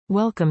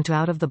Welcome to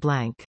Out of the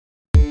Blank.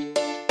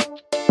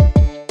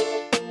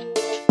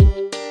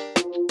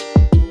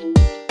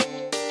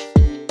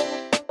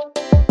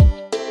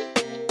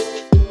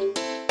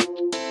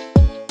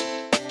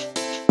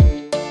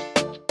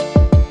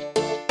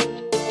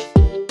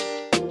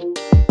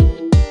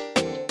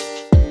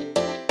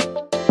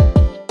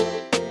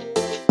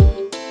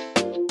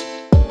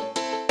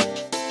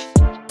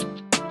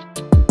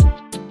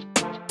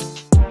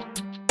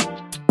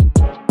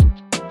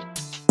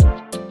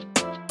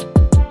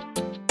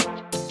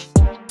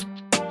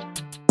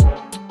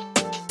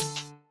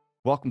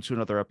 Welcome to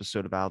another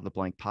episode of Out of the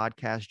Blank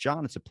podcast.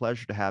 John, it's a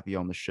pleasure to have you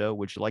on the show.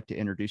 Would you like to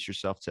introduce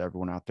yourself to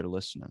everyone out there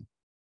listening?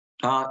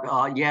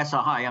 Yes.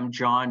 Hi, I'm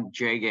John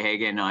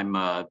Geoghegan. I'm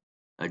a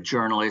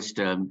journalist,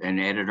 an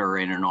editor,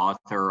 and an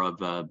author of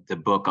the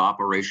book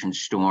Operation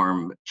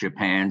Storm,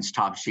 Japan's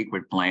Top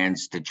Secret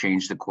Plans to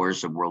Change the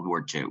Course of World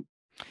War II.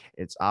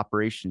 It's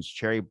Operations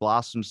Cherry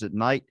Blossoms at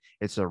Night.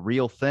 It's a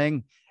real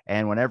thing.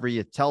 And whenever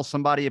you tell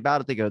somebody about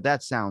it, they go,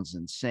 that sounds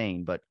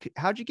insane. But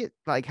how'd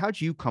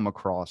you come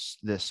across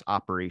this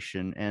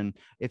operation? And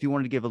if you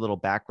wanted to give a little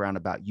background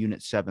about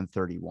Unit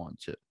 731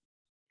 too.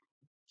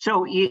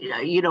 So,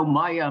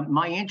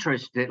 my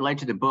interest that led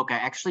to the book, I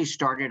actually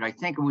started, I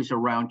think it was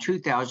around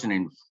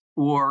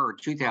 2004 or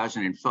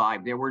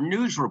 2005. There were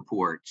news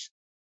reports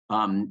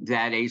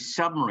that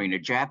a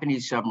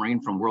Japanese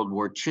submarine from World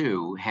War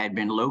II had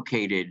been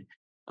located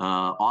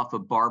off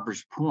of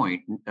Barbers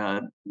Point,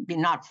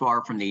 not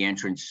far from the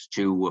entrance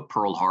to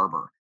Pearl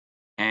Harbor.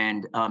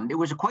 And it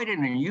was quite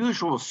an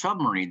unusual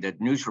submarine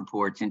that news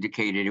reports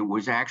indicated. It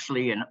was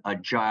actually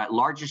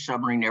largest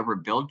submarine ever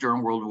built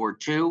during World War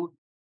II,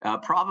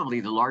 probably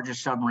the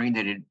largest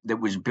submarine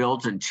that was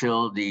built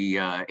until the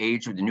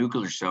age of the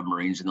nuclear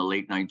submarines in the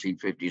late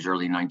 1950s,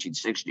 early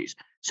 1960s.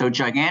 So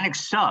gigantic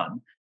sub.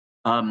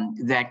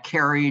 That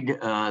carried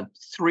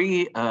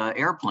three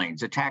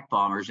airplanes, attack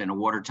bombers, and a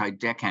watertight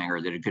deck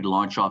hangar that it could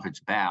launch off its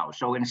bow.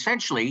 So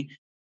essentially,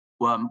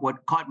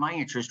 what caught my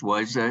interest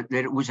was that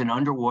it was an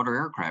underwater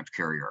aircraft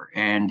carrier,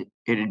 and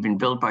it had been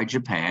built by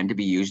Japan to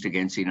be used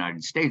against the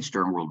United States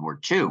during World War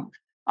II.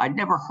 I'd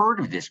never heard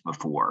of this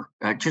before.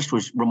 It just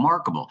was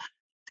remarkable.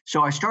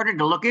 So I started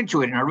to look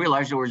into it, and I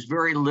realized there was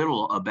very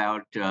little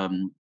about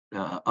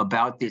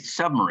this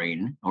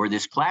submarine or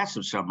this class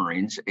of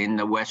submarines in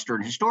the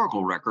Western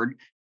historical record.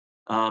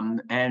 And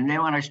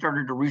then when I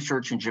started to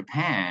research in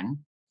Japan,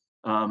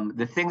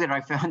 the thing that I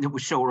found that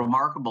was so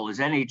remarkable is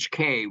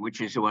NHK,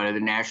 which is one of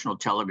the national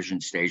television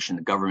station,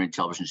 the government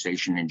television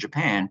station in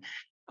Japan,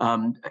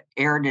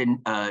 aired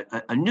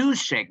a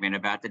news segment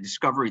about the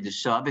discovery of the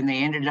sub, and they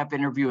ended up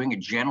interviewing a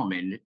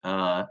gentleman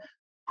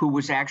who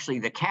was actually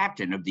the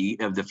captain of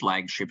the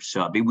flagship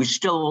sub. He was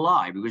still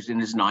alive. He was in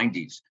his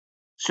 90s.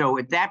 So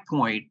at that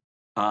point,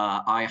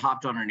 I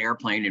hopped on an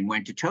airplane and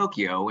went to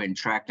Tokyo and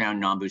tracked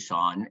down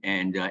Nambu-san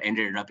and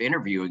ended up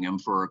interviewing him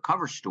for a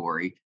cover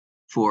story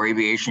for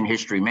Aviation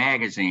History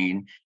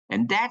magazine.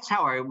 And that's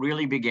how I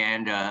really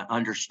began to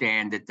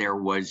understand that there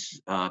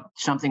was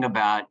something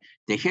about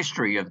the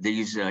history of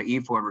these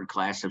E-400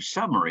 class of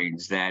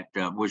submarines that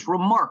was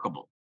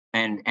remarkable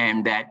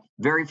and that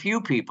very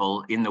few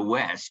people in the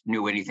West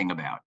knew anything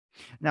about.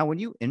 Now, when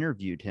you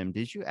interviewed him,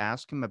 did you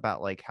ask him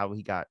about how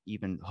he got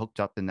even hooked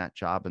up in that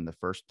job in the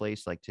first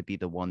place, to be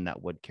the one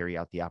that would carry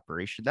out the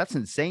operation? That's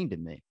insane to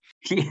me.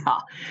 Yeah.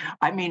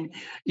 I mean,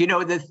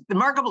 the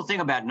remarkable thing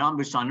about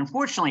Nambu-san,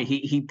 unfortunately,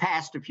 he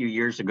passed a few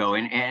years ago,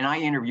 and I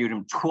interviewed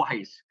him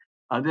twice.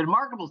 The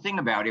remarkable thing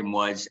about him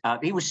was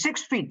he was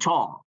 6 feet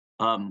tall,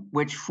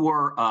 which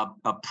for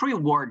a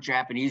pre-war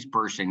Japanese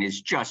person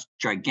is just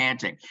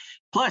gigantic.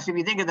 Plus, if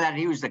you think of that,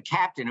 he was the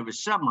captain of a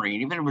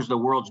submarine, even if it was the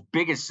world's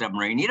biggest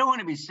submarine. You don't want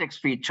to be 6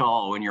 feet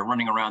tall when you're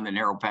running around the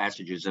narrow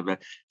passages of a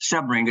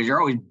submarine because you're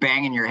always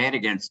banging your head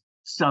against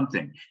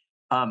something.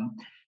 I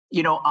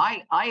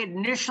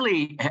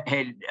initially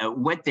had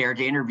went there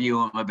to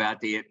interview him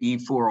about the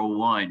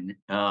E-401,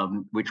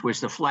 which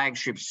was the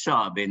flagship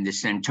sub in the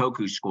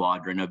Sen-toku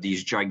squadron of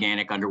these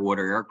gigantic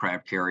underwater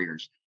aircraft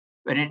carriers.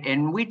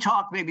 And we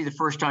talked maybe the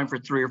first time for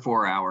 3 or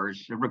 4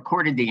 hours,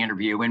 recorded the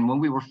interview. And when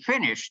we were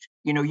finished,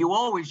 you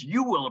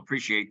will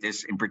appreciate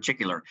this in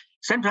particular.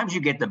 Sometimes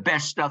you get the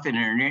best stuff in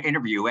an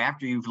interview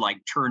after you've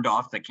turned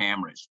off the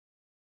cameras.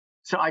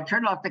 So I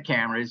turned off the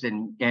cameras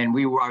and I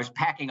was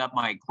packing up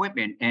my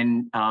equipment,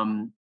 and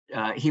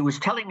he was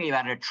telling me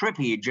about a trip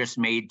he had just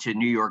made to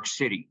New York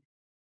City.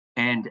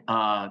 And,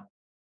 I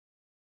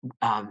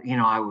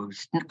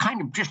was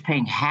kind of just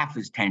paying half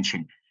his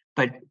attention.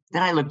 But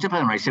then I looked up at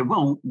him and I said,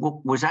 well,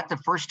 was that the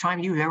first time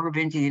you've ever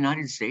been to the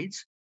United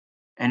States?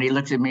 And he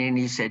looked at me and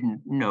he said,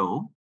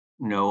 no,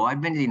 I've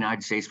been to the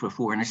United States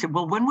before. And I said,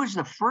 well, when was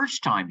the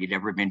first time you'd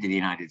ever been to the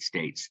United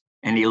States?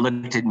 And he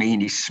looked at me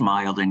and he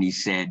smiled and he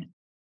said,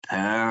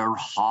 Pearl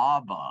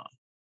Harbor.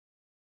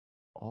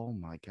 Oh,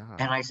 my God.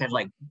 And I said,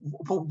 wait,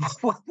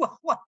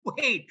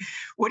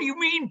 what do you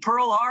mean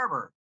Pearl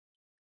Harbor?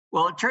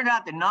 Well, it turned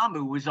out that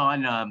Nambu was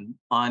on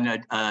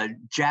a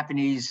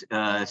Japanese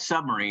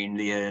submarine,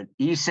 the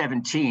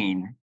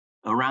E-17,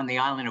 around the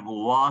island of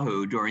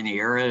Oahu during the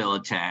aerial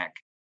attack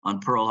on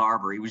Pearl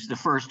Harbor. He was the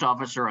first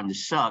officer on the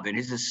sub, and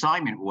his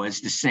assignment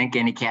was to sink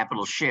any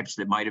capital ships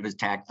that might have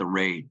attacked the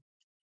raid.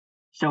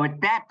 So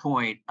at that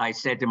point, I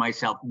said to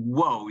myself,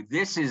 whoa,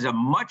 this is a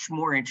much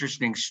more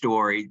interesting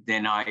story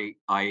than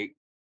I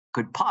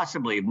could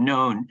possibly have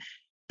known,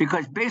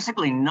 because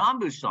basically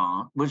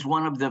Nambu-san was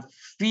one of the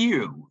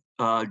few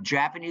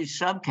Japanese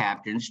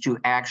sub-captains to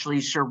actually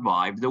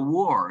survive the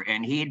war.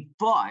 And he had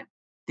fought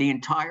the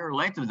entire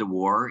length of the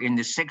war in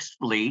the 6th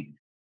Fleet,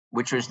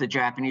 which was the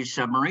Japanese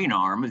submarine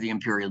arm of the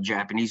Imperial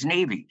Japanese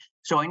Navy.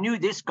 So I knew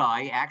this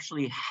guy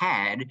actually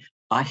had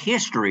a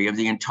history of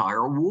the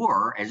entire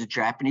war as a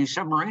Japanese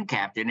submarine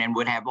captain and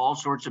would have all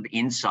sorts of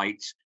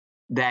insights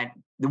that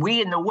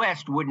we in the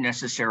West wouldn't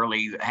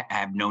necessarily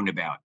have known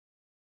about.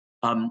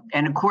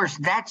 And of course,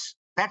 that's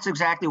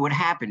exactly what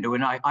happened.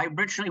 And I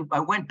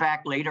went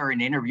back later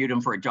and interviewed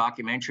him for a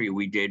documentary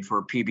we did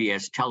for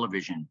PBS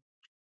television.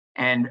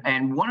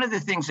 And one of the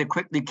things that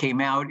quickly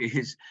came out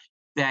is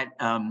that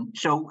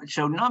so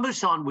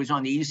Nambu-san was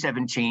on the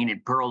E-17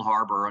 at Pearl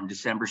Harbor on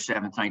December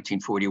 7th,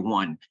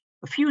 1941.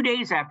 A few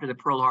days after the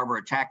Pearl Harbor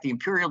attack, the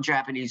Imperial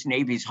Japanese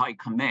Navy's High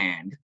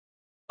Command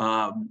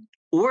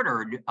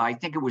ordered, I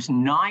think it was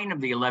 9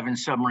 of the 11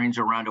 submarines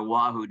around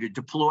Oahu to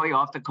deploy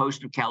off the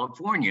coast of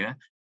California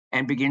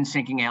and begin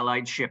sinking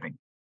Allied shipping.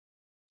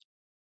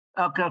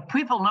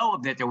 People know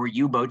that there were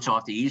U-boats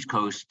off the East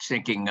Coast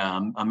sinking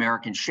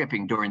American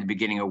shipping during the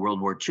beginning of World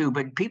War II,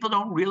 but people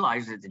don't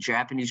realize that the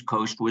Japanese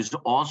coast was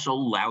also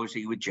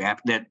lousy with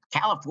that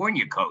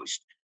California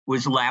coast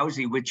was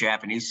lousy with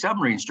Japanese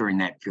submarines during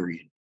that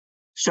period.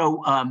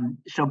 So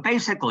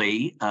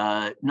basically,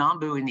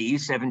 Nambu in the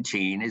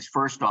E-17, his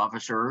first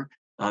officer,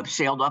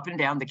 sailed up and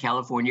down the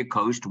California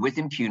coast with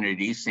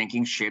impunity,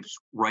 sinking ships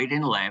right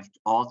and left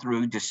all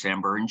through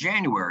December and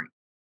January.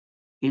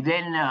 He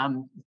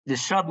then, the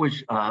sub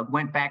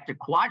went back to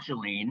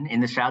Kwajalein in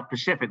the South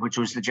Pacific, which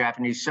was the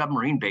Japanese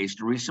submarine base,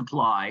 to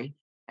resupply,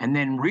 and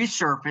then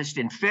resurfaced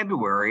in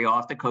February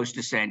off the coast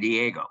of San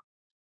Diego.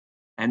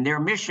 And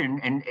their mission,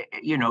 and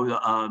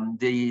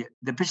the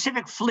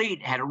Pacific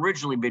Fleet had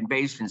originally been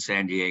based in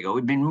San Diego.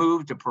 It had been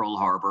moved to Pearl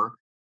Harbor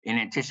in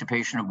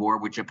anticipation of war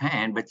with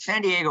Japan, but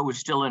San Diego was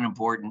still an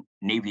important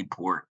Navy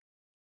port.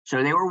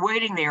 So they were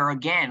waiting there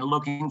again,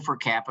 looking for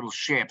capital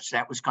ships.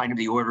 That was kind of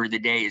the order of the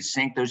day, is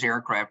sink those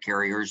aircraft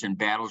carriers and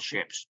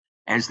battleships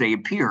as they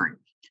appeared.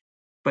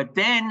 But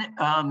then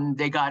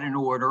they got an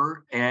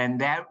order,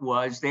 and that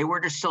was they were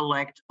to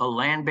select a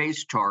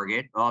land-based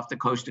target off the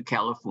coast of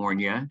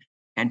California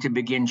and to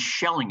begin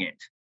shelling it.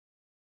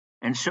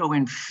 And so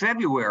in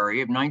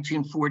February of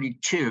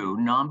 1942,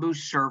 Nambu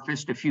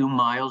surfaced a few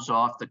miles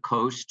off the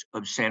coast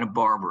of Santa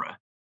Barbara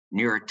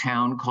near a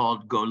town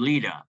called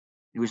Goleta.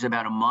 It was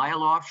about a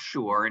mile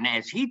offshore. And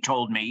as he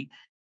told me,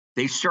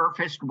 they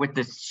surfaced with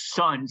the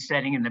sun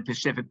setting in the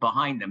Pacific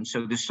behind them,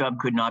 so the sub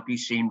could not be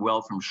seen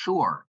well from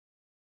shore.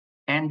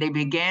 And they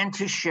began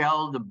to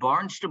shell the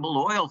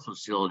Barnstable oil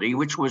facility,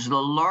 which was the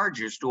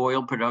largest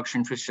oil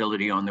production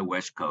facility on the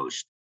West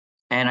Coast.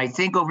 And I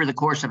think over the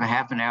course of a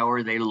half an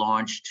hour, they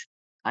launched,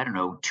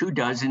 24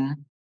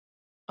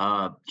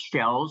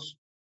 shells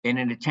in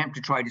an attempt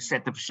to try to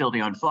set the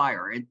facility on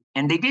fire.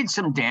 And they did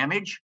some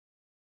damage,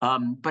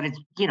 but it's,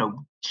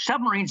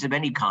 submarines of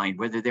any kind,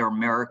 whether they're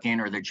American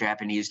or they're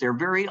Japanese, they're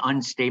very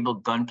unstable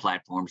gun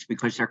platforms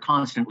because they're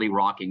constantly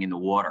rocking in the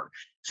water.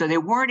 So they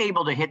weren't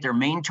able to hit their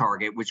main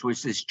target, which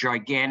was this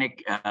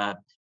gigantic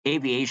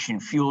aviation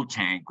fuel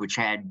tank, which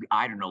had,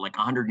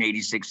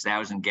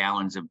 186,000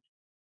 gallons of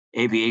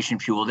aviation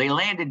fuel. They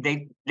landed,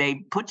 they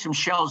put some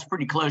shells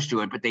pretty close to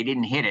it, but they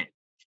didn't hit it.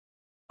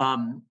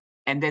 And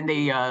then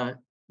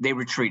they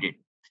retreated.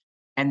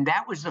 And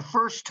that was the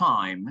first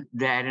time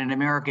that an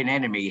American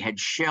enemy had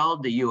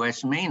shelled the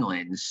U.S.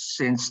 mainland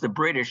since the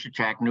British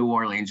attacked New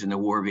Orleans in the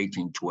War of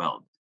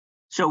 1812.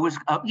 So it was,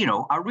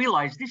 I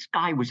realized this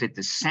guy was at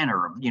the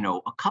center of,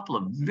 a couple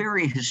of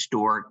very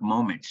historic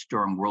moments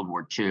during World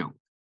War II.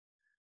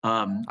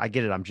 I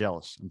get it. I'm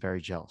jealous. I'm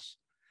very jealous.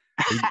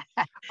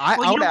 I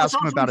would ask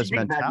him about his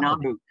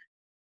mentality.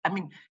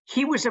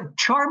 He was a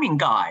charming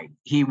guy.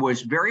 He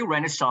was very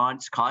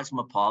Renaissance,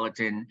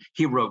 cosmopolitan.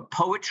 He wrote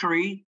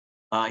poetry.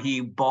 He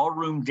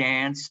ballroom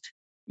danced.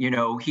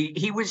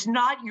 He was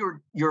not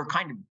your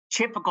kind of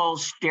typical,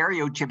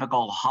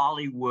 stereotypical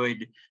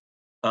Hollywood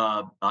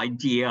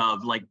idea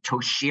of like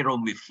Toshiro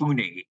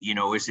Mifune,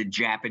 as a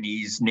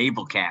Japanese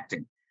naval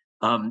captain.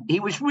 He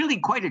was really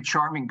quite a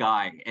charming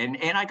guy. And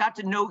I got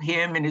to know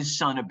him and his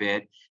son a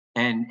bit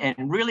and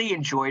really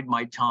enjoyed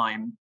my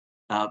time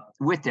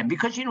with them.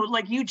 Because,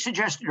 like you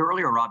suggested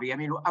earlier, Robbie,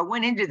 I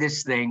went into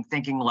this thing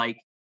thinking like,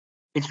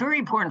 it's very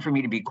important for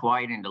me to be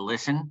quiet and to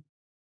listen,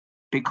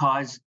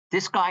 because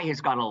this guy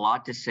has got a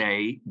lot to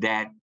say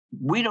that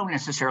we don't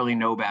necessarily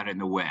know about in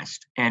the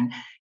West. And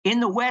in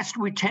the West,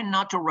 we tend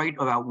not to write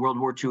about World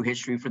War II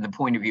history from the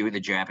point of view of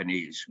the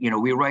Japanese.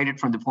 We write it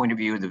from the point of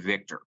view of the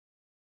victor.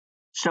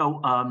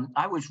 So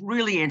I was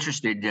really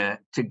interested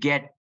to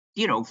get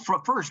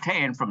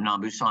firsthand from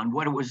Nambu-san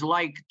what it was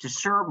like to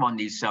serve on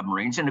these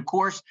submarines. And of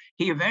course,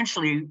 he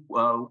eventually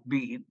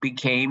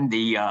became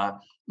the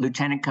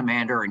lieutenant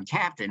commander and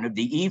captain of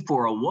the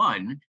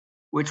E-401,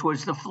 which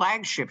was the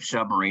flagship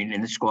submarine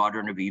in the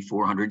squadron of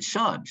E-400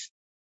 subs.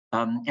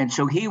 And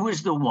so he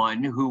was the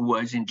one who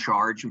was in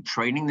charge of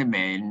training the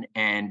men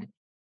and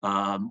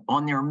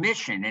on their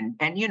mission. And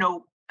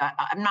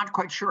I'm not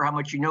quite sure how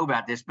much you know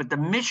about this, but the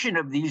mission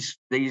of these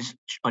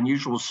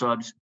unusual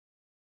subs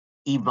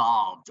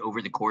evolved over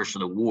the course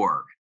of the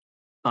war.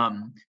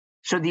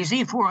 So these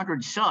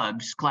E-400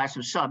 subs, class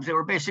of subs, they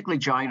were basically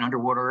giant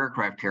underwater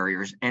aircraft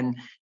carriers, and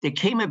they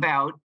came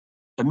about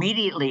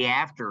immediately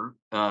after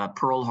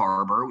Pearl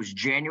Harbor. It was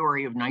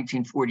January of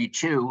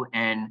 1942,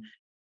 and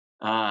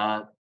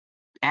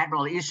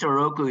Admiral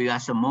Isoroku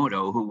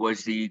Yasumoto, who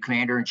was the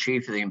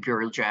commander-in-chief of the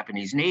Imperial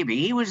Japanese Navy,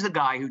 he was the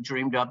guy who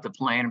dreamed up the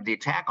plan of the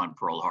attack on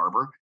Pearl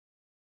Harbor.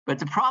 But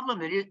the problem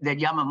that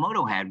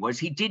Yamamoto had was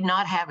he did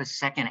not have a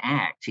second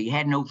act. He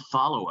had no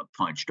follow-up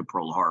punch to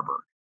Pearl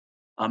Harbor.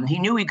 He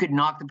knew he could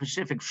knock the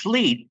Pacific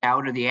Fleet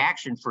out of the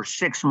action for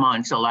 6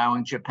 months,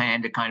 allowing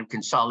Japan to kind of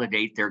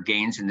consolidate their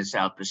gains in the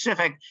South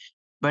Pacific.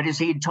 But as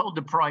he had told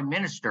the prime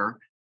minister,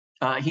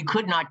 he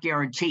could not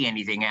guarantee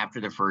anything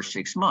after the first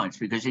 6 months,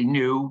 because he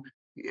knew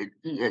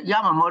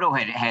Yamamoto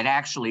had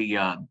actually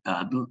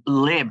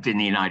lived in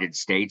the United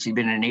States. He'd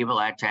been a naval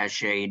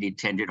attaché and he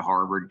attended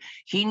Harvard.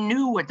 He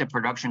knew what the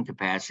production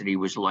capacity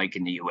was like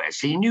in the U.S.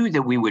 He knew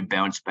that we would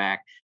bounce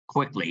back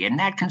quickly, and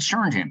that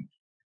concerned him.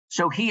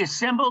 So he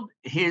assembled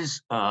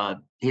his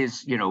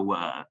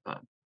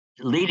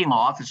leading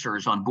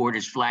officers on board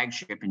his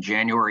flagship in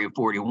January of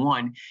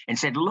 41 and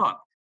said, look,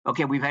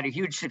 okay, we've had a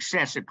huge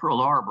success at Pearl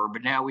Harbor,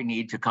 but now we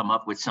need to come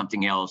up with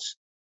something else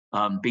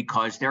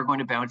because they're going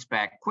to bounce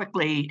back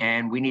quickly,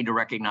 and we need to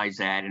recognize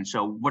that. And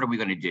so what are we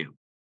going to do?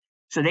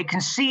 So they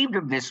conceived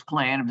of this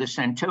plan of the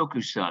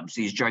Sen-toku subs,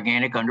 these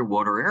gigantic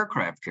underwater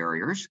aircraft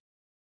carriers.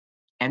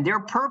 And their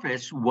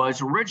purpose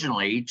was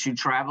originally to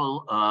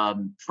travel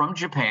from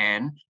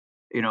Japan,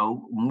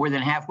 more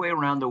than halfway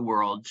around the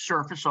world,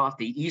 surface off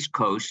the east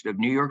coast of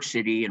New York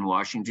City and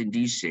Washington,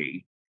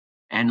 D.C.,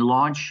 and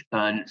launch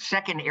a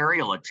second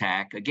aerial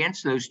attack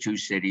against those two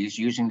cities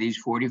using these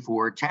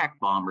 44 attack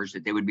bombers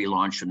that they would be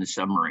launched from the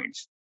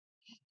submarines.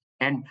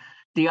 And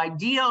the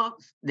idea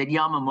that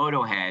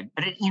Yamamoto had,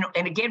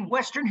 and again,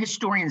 Western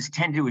historians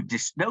tend to,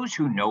 those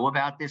who know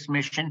about this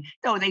mission,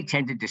 though they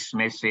tend to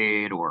dismiss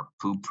it or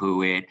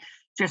poo-poo it,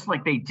 just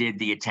like they did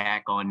the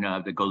attack on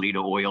the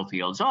Goleta oil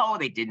fields. Oh,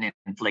 they didn't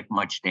inflict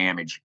much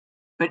damage.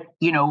 But,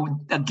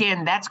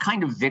 again, that's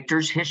kind of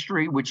Victor's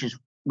history, which is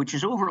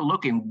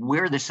overlooking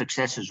where the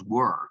successes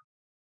were.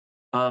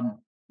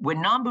 When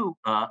Nambu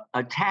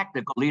attacked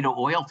the Goleta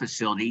oil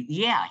facility,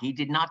 yeah, he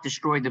did not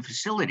destroy the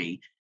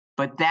facility,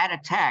 but that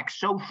attack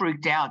so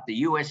freaked out the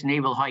U.S.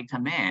 Naval High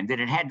Command that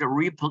it had to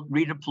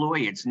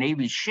redeploy its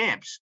Navy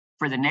ships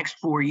for the next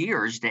 4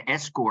 years to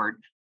escort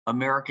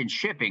American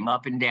shipping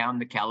up and down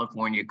the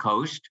California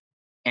coast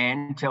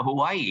and to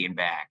Hawaii and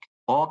back,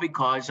 all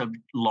because of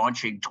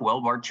launching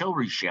 12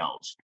 artillery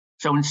shells.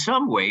 So in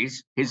some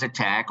ways, his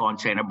attack on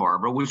Santa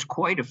Barbara was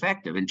quite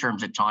effective in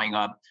terms of tying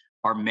up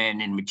our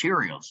men and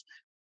materials.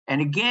 And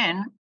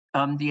again,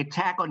 the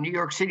attack on New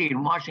York City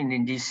and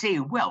Washington, D.C.,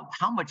 well,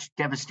 how much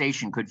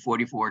devastation could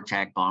 44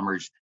 attack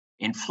bombers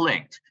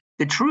inflict?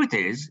 The truth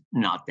is,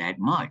 not that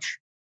much.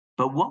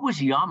 But what was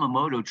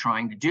Yamamoto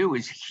trying to do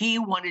is he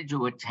wanted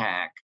to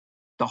attack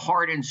the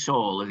heart and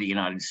soul of the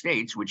United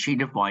States, which he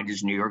defined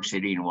as New York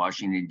City and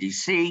Washington,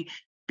 D.C.,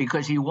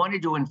 because he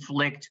wanted to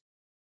inflict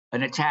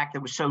an attack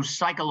that was so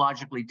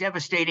psychologically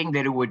devastating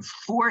that it would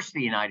force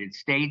the United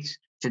States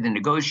to the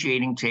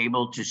negotiating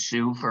table to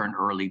sue for an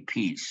early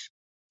peace.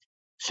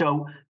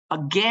 So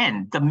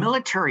again, the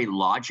military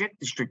logic,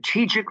 the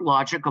strategic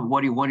logic of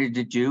what he wanted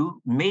to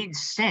do made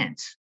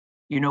sense.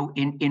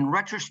 In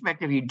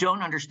retrospect, if you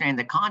don't understand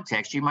the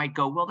context, you might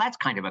go, well, that's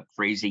kind of a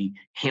crazy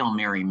Hail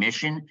Mary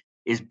mission,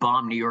 is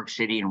bomb New York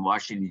City and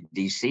Washington,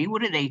 D.C.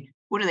 What do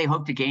they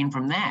hope to gain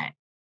from that?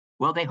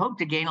 Well, they hope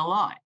to gain a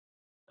lot.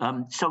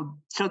 So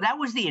that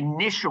was the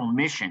initial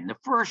mission, the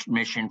first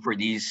mission for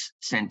these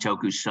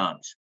Sen-toku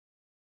subs.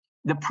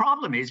 The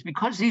problem is,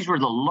 because these were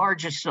the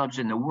largest subs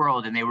in the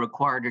world and they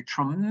required a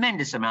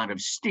tremendous amount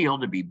of steel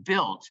to be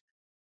built,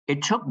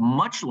 it took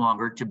much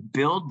longer to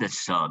build the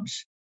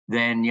subs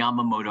than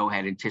Yamamoto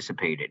had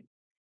anticipated.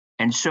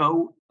 And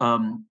so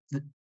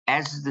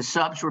as the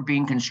subs were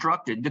being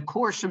constructed, the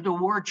course of the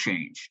war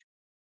changed.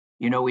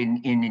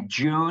 In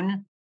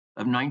June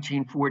of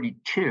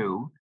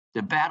 1942,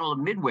 the Battle of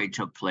Midway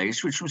took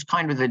place, which was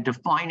kind of the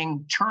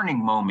defining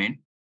turning moment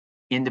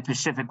in the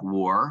Pacific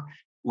War,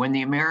 when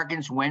the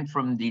Americans went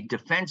from the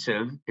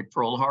defensive at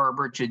Pearl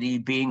Harbor to the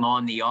being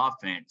on the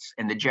offense.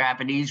 And the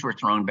Japanese were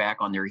thrown back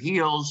on their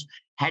heels,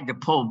 had to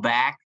pull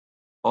back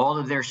all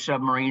of their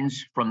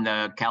submarines from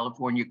the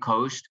California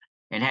coast,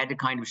 and had to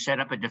kind of set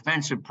up a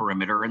defensive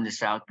perimeter in the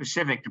South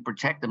Pacific to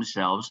protect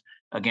themselves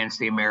against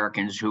the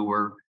Americans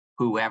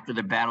who after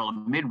the Battle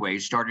of Midway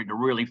started to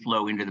really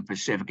flow into the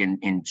Pacific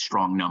in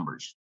strong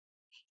numbers.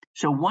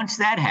 So once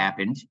that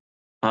happened,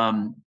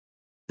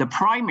 the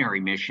primary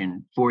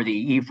mission for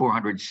the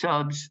E-400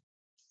 subs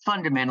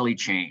fundamentally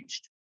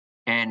changed.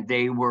 And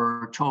they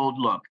were told,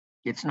 look,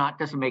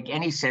 doesn't make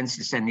any sense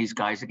to send these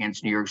guys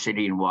against New York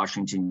City and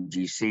Washington,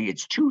 D.C.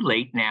 It's too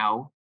late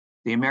now.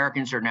 The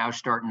Americans are now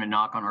starting to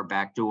knock on our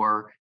back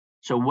door.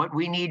 So what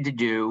we need to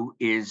do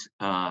is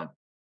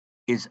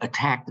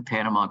attack the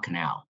Panama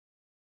Canal.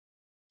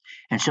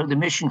 And so the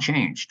mission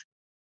changed.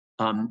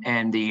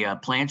 And the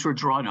plans were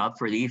drawn up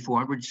for the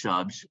E-400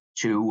 subs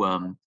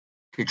to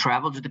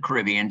travel to the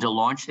Caribbean, to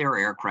launch their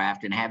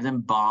aircraft and have them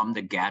bomb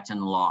the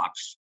Gatun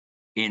locks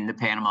in the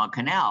Panama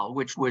Canal,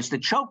 which was the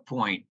choke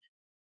point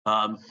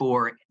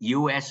for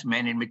U.S.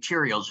 men and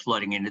materials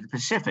flooding into the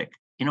Pacific.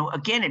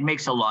 Again, it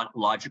makes a lot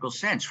logical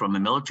sense from a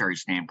military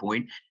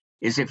standpoint,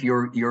 is if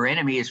your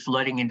enemy is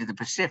flooding into the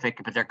Pacific,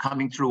 but they're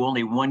coming through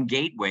only one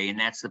gateway, and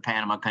that's the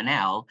Panama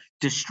Canal,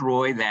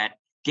 destroy that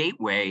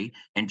gateway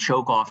and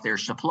choke off their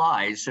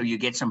supplies so you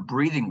get some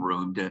breathing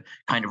room to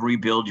kind of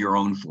rebuild your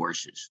own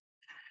forces.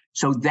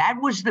 So that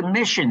was the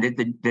mission that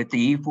the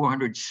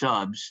E-400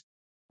 subs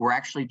were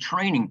actually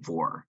training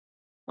for.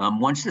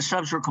 Once the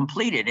subs were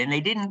completed,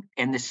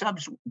 and the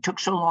subs took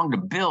so long to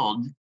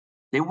build,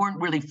 they weren't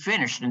really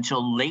finished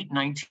until late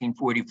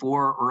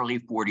 1944, early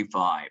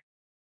 45.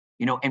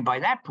 And by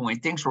that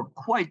point, things were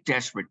quite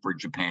desperate for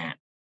Japan.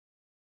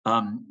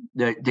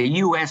 The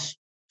U.S.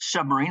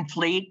 submarine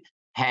fleet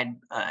had,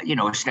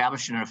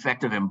 established an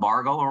effective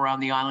embargo around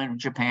the island of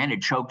Japan.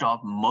 It choked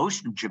off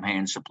most of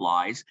Japan's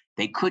supplies.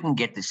 They couldn't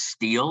get the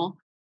steel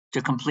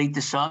to complete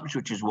the subs,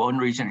 which is one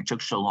reason it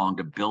took so long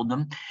to build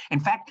them.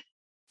 In fact,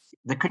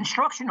 the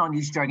construction on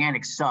these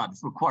gigantic subs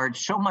required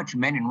so much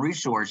men and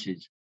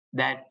resources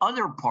that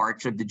other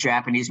parts of the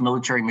Japanese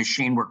military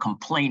machine were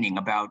complaining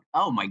about,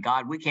 oh my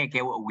God, we can't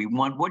get what we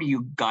want. What are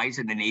you guys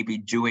in the Navy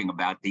doing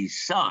about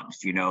these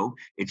subs?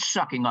 It's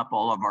sucking up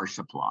all of our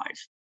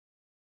supplies.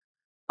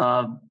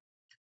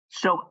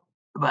 So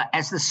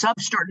as the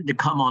subs started to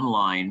come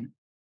online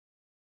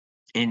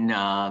in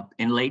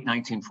late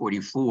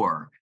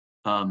 1944,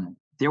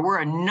 there were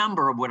a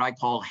number of what I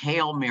call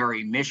Hail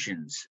Mary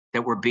missions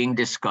that were being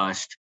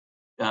discussed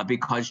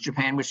because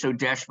Japan was so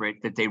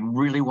desperate that they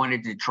really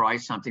wanted to try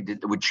something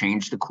that would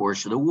change the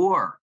course of the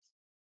war,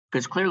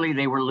 because clearly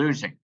they were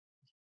losing.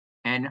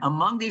 And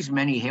among these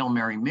many Hail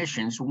Mary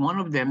missions, one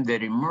of them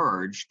that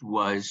emerged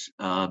was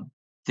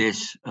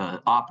this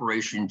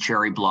Operation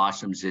Cherry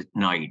Blossoms at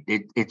Night.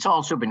 It's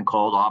also been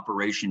called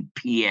Operation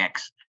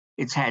PX.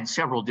 It's had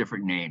several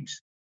different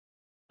names.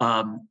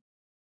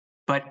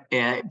 But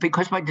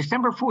because by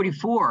December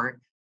 44,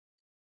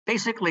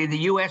 basically the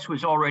U.S.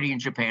 was already in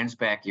Japan's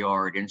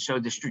backyard. And so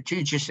the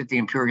strategists at the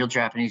Imperial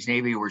Japanese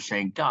Navy were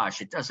saying,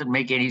 gosh, it doesn't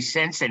make any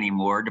sense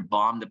anymore to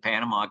bomb the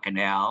Panama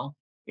Canal.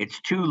 It's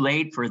too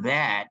late for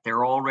that.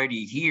 They're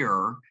already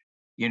here.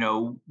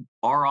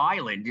 Our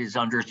island is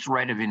under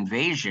threat of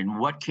invasion.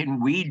 What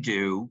can we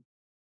do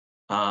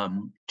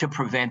to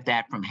prevent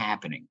that from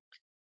happening?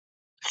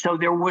 So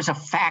there was a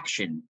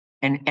faction,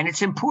 and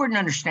it's important to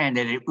understand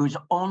that it was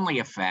only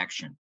a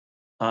faction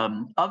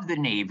of the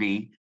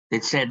Navy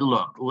that said,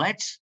 look,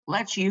 let's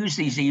use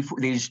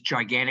these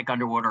gigantic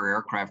underwater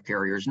aircraft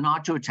carriers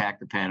not to attack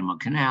the Panama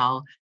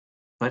Canal,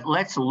 but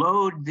let's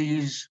load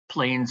these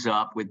planes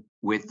up with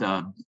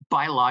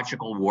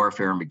biological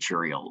warfare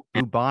material.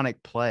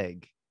 Bubonic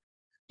plague.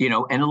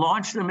 And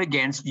launch them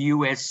against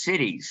U.S.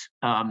 cities.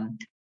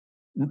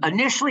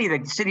 Initially,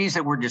 the cities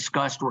that were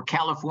discussed were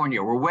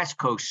California, were West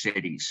Coast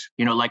cities,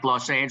 like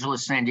Los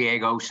Angeles, San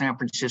Diego, San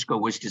Francisco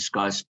was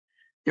discussed.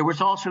 There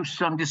was also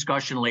some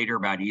discussion later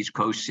about East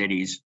Coast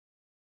cities.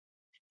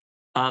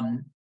 But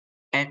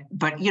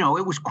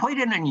it was quite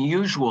an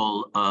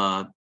unusual,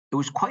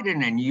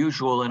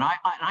 and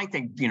I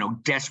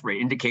think, desperate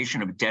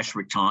indication of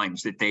desperate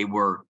times that they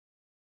were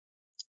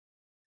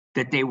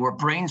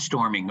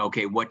brainstorming,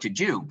 okay, what to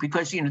do,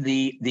 because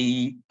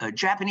the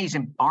Japanese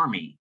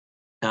army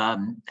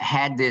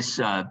had this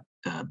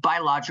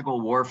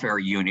biological warfare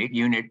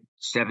unit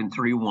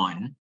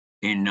 731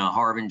 in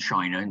Harbin,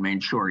 China, in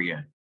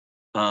Manchuria,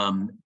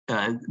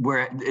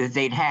 where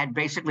they'd had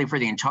basically for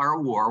the entire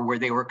war, where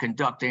they were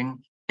conducting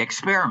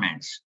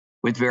experiments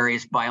with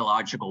various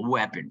biological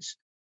weapons.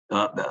 They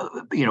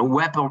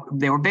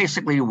were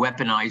basically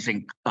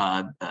weaponizing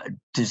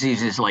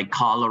diseases like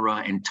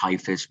cholera and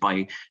typhus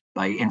by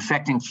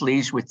infecting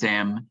fleas with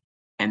them,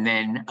 and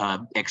then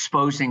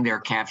exposing their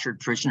captured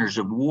prisoners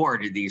of war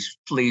to these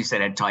fleas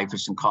that had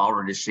typhus and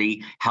cholera to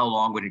see how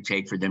long would it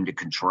take for them to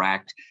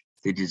contract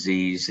the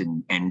disease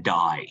and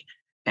die.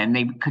 And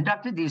they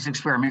conducted these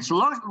experiments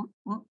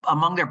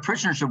among their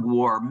prisoners of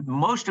war,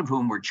 most of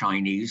whom were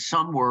Chinese,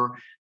 some were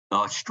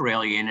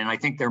Australian, and I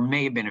think there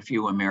may have been a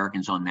few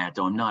Americans on that,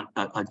 though I'm not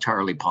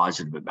entirely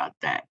positive about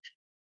that.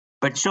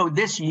 But so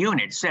this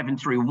unit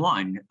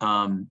 731,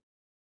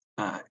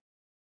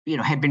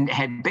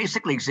 had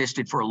basically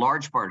existed for a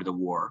large part of the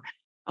war,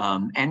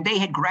 and they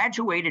had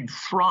graduated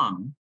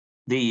from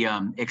the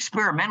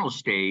experimental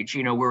stage,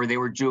 where they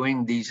were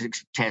doing these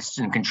tests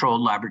in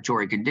controlled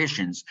laboratory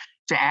conditions,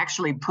 to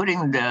actually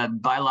putting the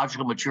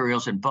biological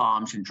materials and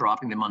bombs and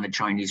dropping them on the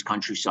Chinese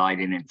countryside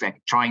and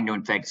trying to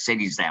infect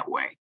cities that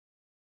way.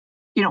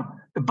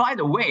 By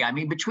the way, I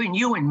mean, between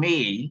you and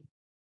me,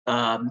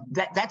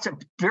 that's a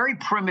very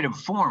primitive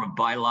form of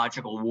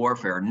biological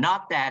warfare,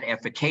 not that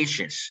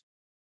efficacious.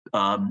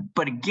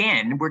 But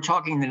again, we're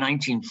talking the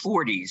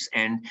 1940s,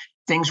 and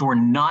things were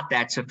not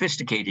that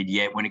sophisticated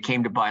yet when it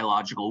came to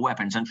biological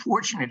weapons.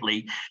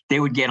 Unfortunately,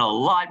 they would get a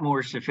lot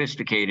more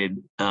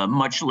sophisticated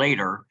much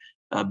later,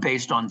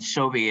 based on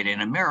Soviet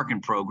and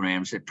American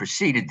programs that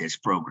preceded this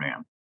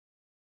program.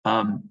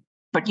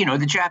 But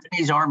the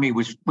Japanese army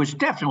was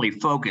definitely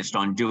focused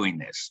on doing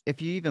this.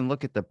 If you even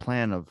look at the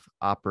plan of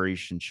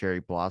Operation Cherry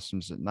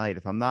Blossoms at Night,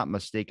 if I'm not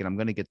mistaken, I'm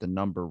going to get the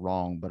number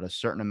wrong, but a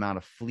certain amount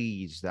of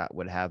fleas that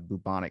would have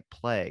bubonic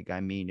plague. I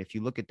mean, if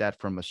you look at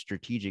that from a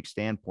strategic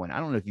standpoint, I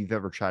don't know if you've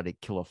ever tried to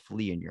kill a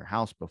flea in your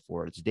house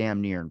before. It's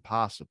damn near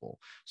impossible.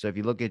 So if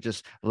you look at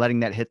just letting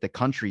that hit the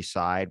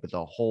countryside with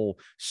a whole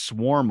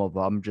swarm of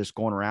them just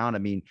going around, I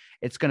mean,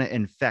 it's going to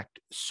infect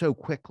so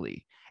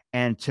quickly.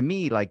 And to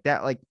me,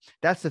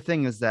 that's the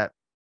thing, is that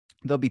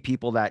there'll be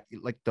people that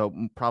like the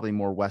probably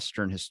more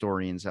Western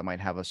historians that might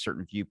have a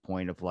certain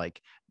viewpoint of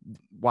like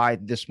why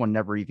this one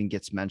never even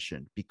gets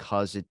mentioned,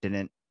 because it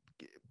didn't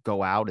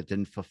go out, it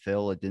didn't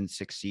fulfill, it didn't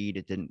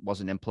succeed,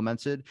 wasn't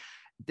implemented.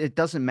 It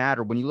doesn't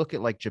matter when you look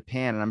at like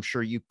Japan, and I'm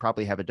sure you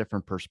probably have a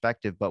different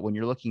perspective, but when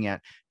you're looking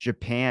at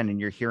Japan and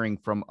you're hearing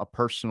from a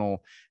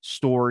personal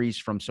stories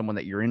from someone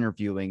that you're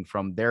interviewing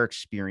from their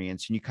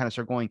experience, and you kind of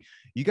start going,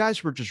 you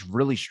guys were just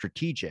really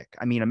strategic.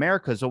 I mean,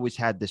 America has always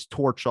had this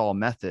torch all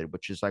method,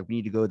 which is like, we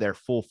need to go there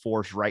full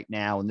force right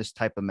now, and this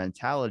type of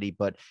mentality.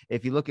 But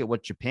if you look at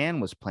what Japan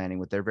was planning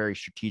with their very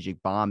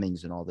strategic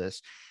bombings and all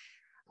this,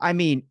 I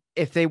mean,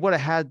 if they would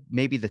have had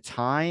maybe the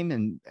time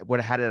and would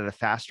have had it at a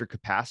faster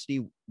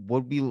capacity,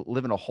 would we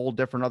live in a whole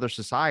different other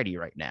society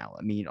right now?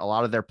 I mean, a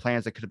lot of their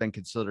plans that could have been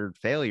considered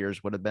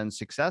failures would have been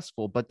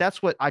successful. But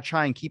that's what I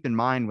try and keep in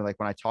mind when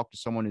I talk to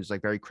someone who's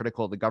like very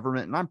critical of the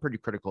government, and I'm pretty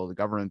critical of the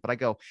government, but I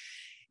go,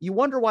 you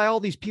wonder why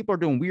all these people are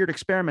doing weird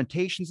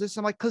experimentations. This,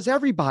 I'm like, because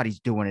everybody's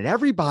doing it.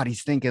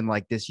 Everybody's thinking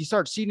like this. You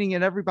start seeing it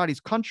in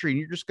everybody's country, and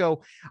you just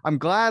go, I'm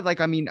glad.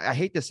 Like, I mean, I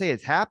hate to say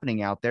it's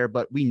happening out there,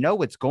 but we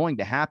know it's going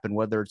to happen,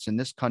 whether it's in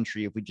this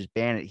country, if we just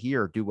ban it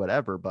here or do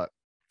whatever. But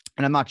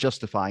and I'm not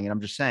justifying it.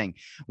 I'm just saying,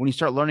 when you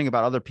start learning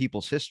about other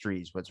people's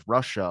histories, whether it's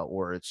Russia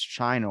or it's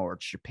China or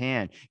it's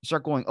Japan, you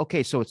start going,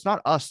 okay, so it's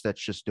not us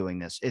that's just doing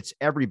this. It's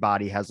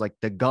everybody has like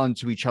the gun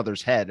to each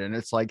other's head. And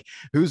it's like,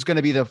 who's going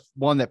to be the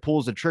one that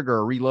pulls the trigger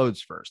or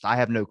reloads first? I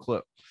have no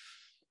clue.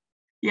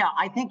 Yeah,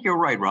 I think you're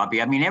right,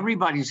 Robbie. I mean,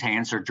 everybody's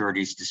hands are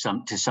dirty to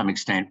some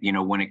extent,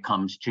 when it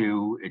comes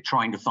to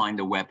trying to find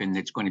the weapon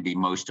that's going to be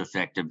most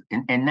effective.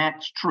 And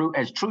that's true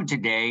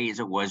today as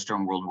it was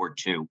during World War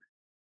II.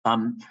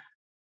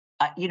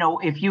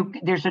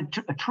 There's a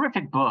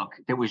terrific book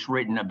that was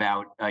written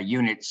about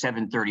Unit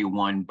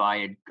 731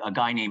 by a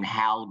guy named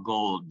Hal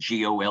Gold,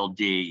 Gold.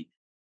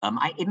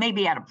 It may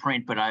be out of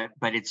print, but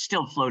it's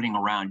still floating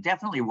around.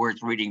 Definitely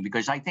worth reading,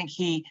 because I think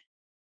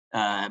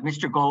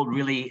Mr. Gold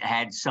really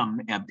had some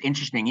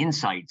interesting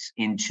insights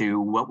into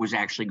what was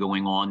actually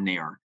going on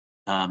there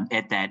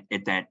at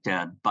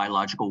that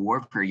biological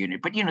warfare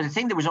unit. But the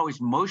thing that was always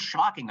most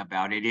shocking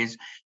about it is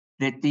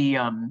that the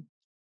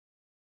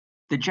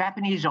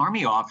Japanese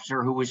army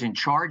officer who was in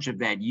charge of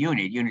that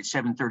unit, Unit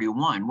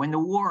 731, when the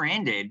war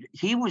ended,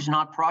 he was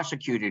not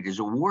prosecuted as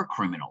a war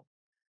criminal.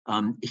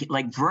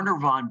 Like Werner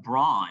von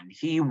Braun,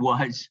 he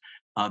was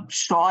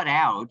sought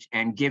out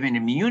and given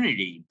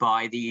immunity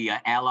by the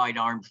Allied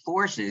armed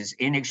forces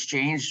in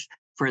exchange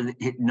for the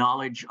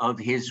knowledge of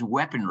his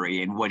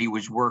weaponry and what he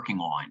was working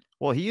on.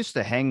 Well, he used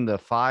to hang the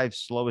 5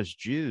 slowest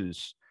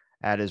Jews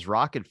at his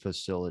rocket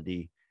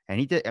facility. And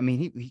he did. I mean,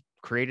 he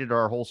created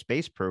our whole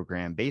space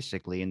program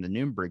basically in the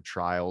Nuremberg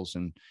trials.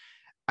 And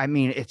I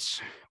mean, it's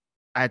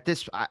at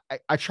this,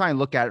 I try and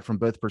look at it from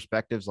both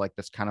perspectives. Like,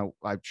 that's kind of,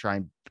 I try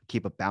and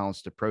keep a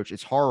balanced approach.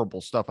 It's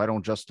horrible stuff. I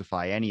don't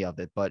justify any of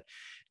it, but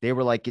they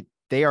were like,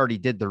 they already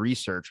did the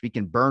research. We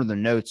can burn the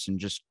notes and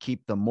just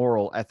keep the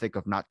moral ethic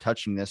of not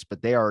touching this,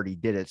 but they already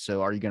did it.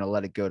 So are you going to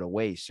let it go to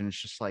waste? And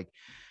it's just like,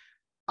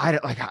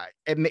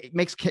 it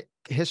makes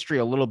history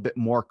a little bit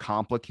more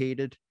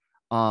complicated.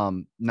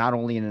 Not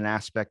only in an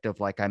aspect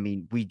of like, I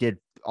mean, we did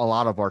a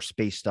lot of our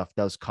space stuff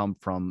does come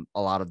from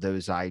a lot of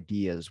those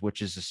ideas,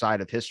 which is a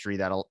side of history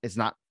that is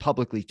not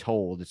publicly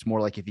told. It's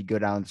more like if you go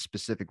down the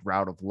specific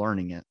route of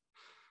learning it.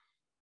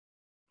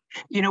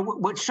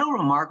 What's so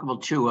remarkable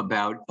too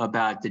about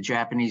the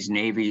Japanese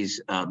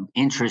Navy's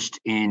interest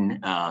in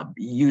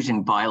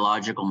using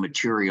biological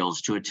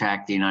materials to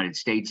attack the United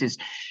States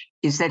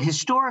is that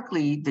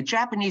historically the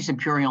Japanese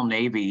Imperial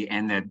Navy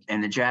and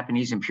the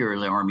Japanese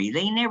Imperial Army,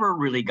 they never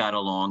really got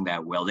along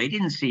that well. They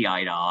didn't see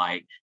eye to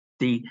eye.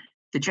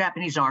 The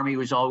Japanese Army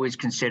was always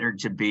considered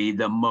to be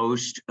the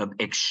most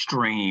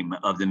extreme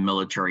of the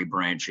military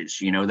branches,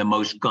 the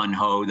most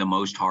gung-ho, the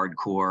most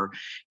hardcore.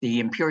 The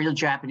Imperial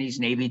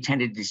Japanese Navy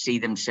tended to see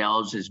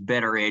themselves as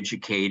better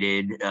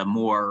educated,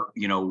 more,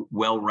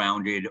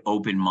 well-rounded,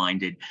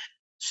 open-minded.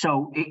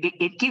 So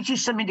it gives you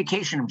some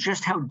indication of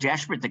just how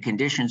desperate the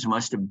conditions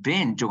must have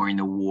been during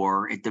the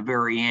war at the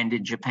very end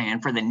in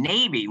Japan for the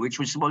Navy, which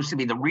was supposed to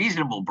be the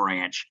reasonable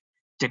branch,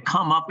 to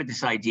come up with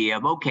this idea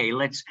of, okay,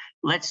 let's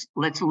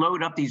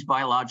load up these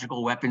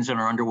biological weapons in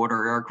our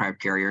underwater aircraft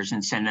carriers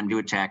and send them to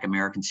attack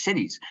American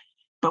cities.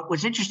 But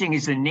what's interesting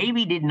is the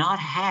Navy did not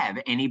have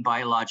any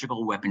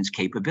biological weapons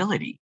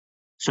capability.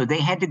 So they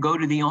had to go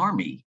to the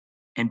Army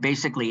and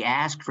basically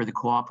asked for the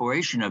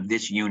cooperation of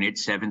this Unit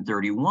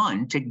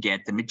 731 to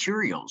get the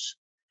materials.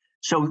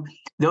 So,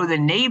 though the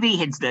Navy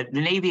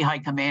High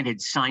Command had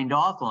signed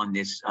off on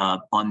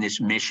this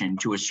mission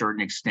to a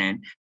certain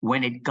extent,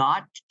 when it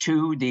got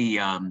to the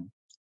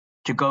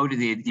to go to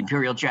the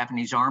Imperial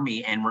Japanese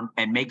Army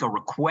and make a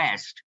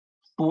request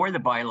for the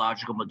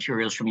biological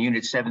materials from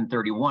Unit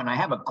 731, I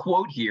have a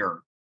quote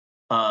here.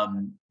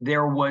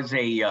 There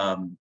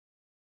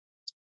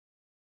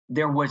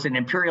was an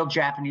Imperial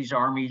Japanese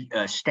Army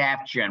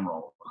staff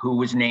general who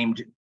was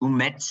named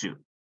Umetsu.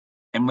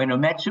 And when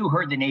Umetsu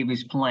heard the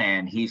Navy's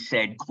plan, he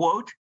said,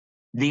 quote,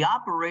 "The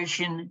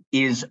operation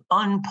is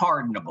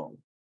unpardonable.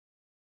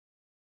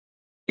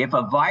 If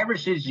a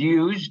virus is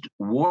used,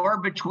 war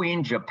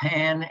between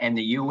Japan and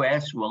the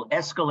US will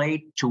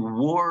escalate to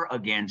war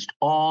against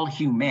all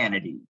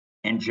humanity,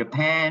 and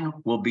Japan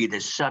will be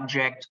the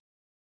subject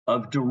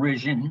of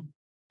derision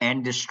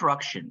and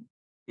destruction.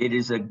 It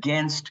is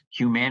against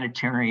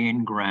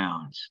humanitarian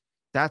grounds."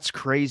 That's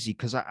crazy,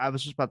 because I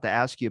was just about to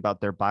ask you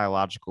about their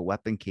biological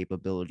weapon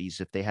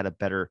capabilities, if they had a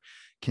better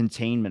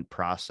containment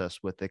process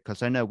with it,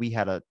 because I know we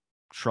had a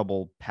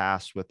trouble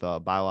past with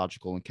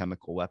biological and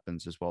chemical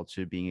weapons as well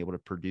too, being able to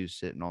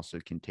produce it and also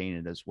contain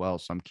it as well.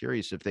 So I'm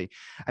curious if they,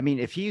 I mean,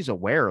 if he's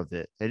aware of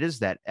it, it is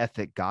that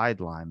ethic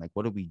guideline. Like,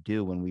 what do we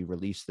do when we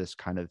release this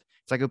kind of?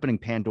 It's like opening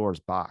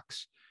Pandora's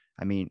box.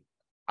 I mean,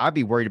 I'd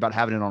be worried about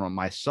having it on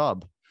my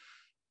sub.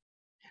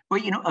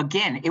 Well,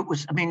 again, it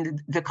was, I mean,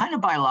 the kind of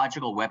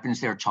biological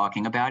weapons they're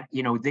talking about,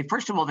 they,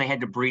 first of all, they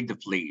had to breed the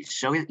fleas.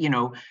 So,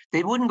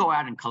 they wouldn't go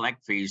out and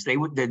collect fleas. The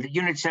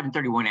Unit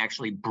 731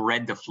 actually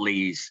bred the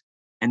fleas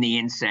and the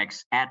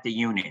insects at the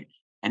unit.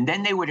 And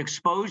then they would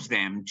expose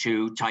them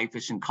to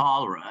typhus and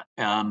cholera.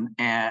 And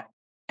at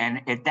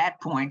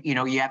that point,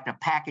 you have to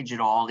package it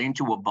all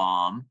into a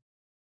bomb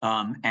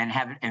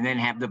and then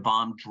have the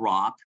bomb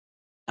drop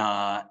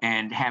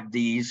and have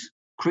these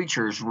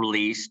creatures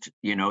released.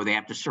 They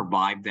have to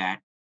survive that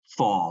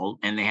fall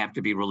and they have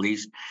to be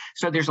released.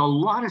 So there's a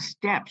lot of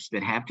steps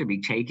that have to be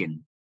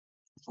taken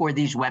for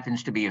these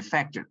weapons to be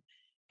effective.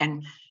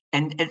 And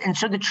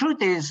so the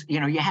truth is,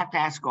 you have to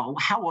ask, well,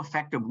 how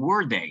effective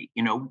were they?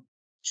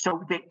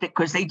 So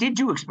because they did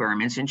do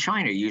experiments in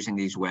China using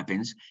these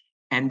weapons,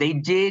 and they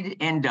did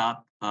end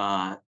up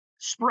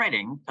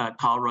spreading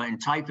cholera and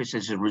typhus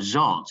as a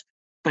result.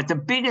 But the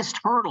biggest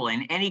hurdle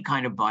in any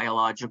kind of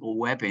biological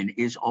weapon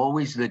is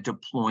always the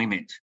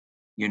deployment.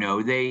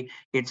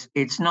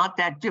 It's not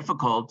that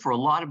difficult for a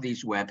lot of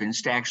these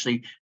weapons to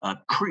actually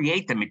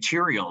create the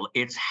material.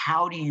 It's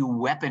how do you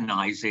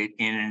weaponize it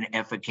in an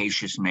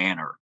efficacious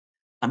manner?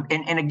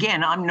 And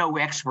again, I'm no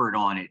expert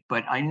on it,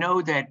 but I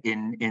know that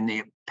in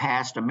the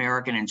past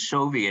American and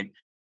Soviet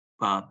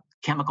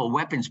chemical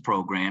weapons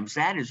programs,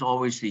 that is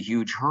always the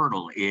huge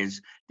hurdle,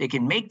 is they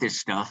can make this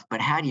stuff, but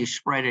how do you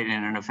spread it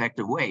in an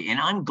effective way? And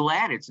I'm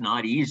glad it's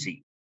not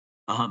easy,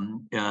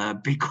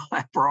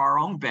 because for our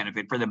own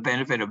benefit, for the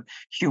benefit of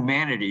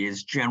humanity,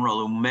 as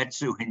General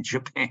Umetsu in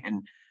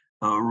Japan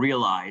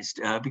realized,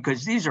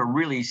 because these are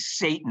really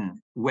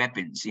Satan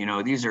weapons.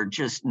 These are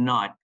just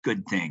not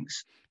good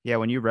things. Yeah,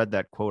 when you read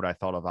that quote, I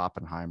thought of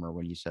Oppenheimer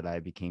when you said, "I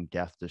became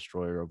death,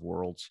 destroyer of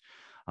worlds,"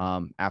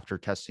 after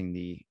testing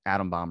the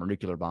atom bomb or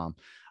nuclear bomb.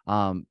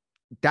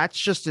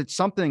 It's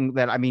something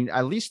that, I mean,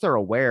 at least they're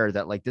aware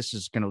that like this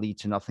is going to lead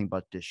to nothing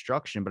but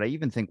destruction. But I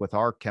even think with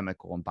our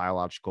chemical and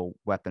biological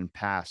weapon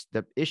past,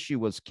 the issue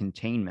was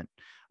containment,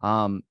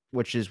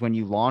 which is when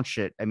you launch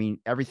it. I mean,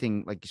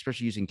 everything, like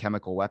especially using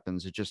chemical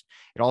weapons, it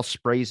all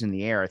sprays in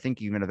the air. I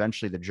think even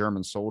eventually the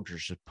German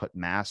soldiers should put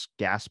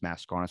gas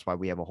mask on. That's why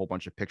we have a whole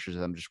bunch of pictures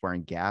of them just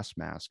wearing gas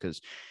masks,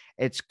 because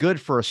it's good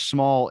for a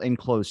small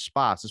enclosed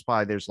spots. That's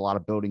why there's a lot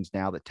of buildings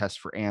now that test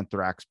for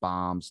anthrax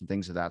bombs and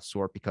things of that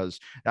sort, because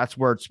that's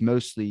where it's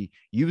mostly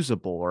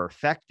usable or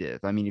effective.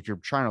 I mean, if you're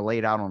trying to lay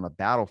it out on a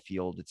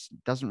battlefield, it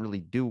doesn't really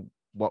do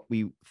what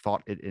we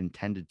thought it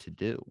intended to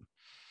do.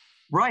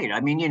 Right. I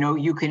mean,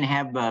 you can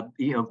have,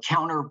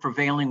 counter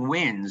prevailing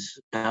winds,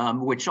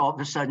 which all of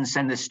a sudden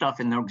send this stuff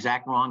in the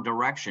exact wrong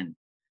direction.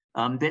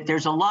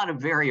 There's a lot of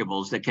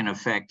variables that can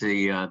affect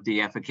the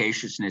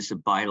efficaciousness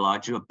of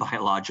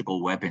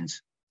biological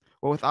weapons.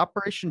 Well, with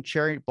Operation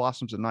Cherry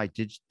Blossoms at Night,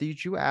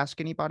 did you ask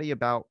anybody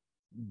about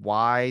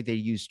why they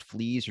used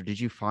fleas, or did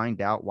you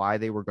find out why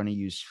they were going to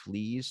use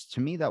fleas?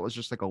 To me, that was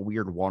just like a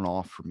weird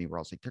one-off for me, where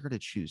I was like, they're going to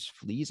choose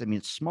fleas. I mean,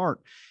 it's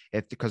smart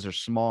because they're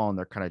small and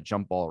they're kind of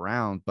jump all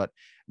around, but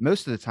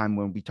most of the time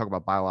when we talk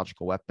about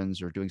biological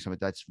weapons or doing something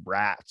that's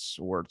rats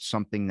or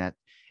something that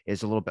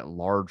is a little bit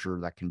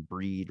larger that can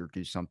breed or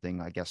do something,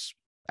 I guess,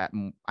 I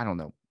don't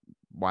know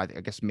why,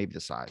 I guess maybe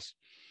the size.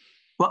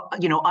 Well,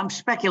 I'm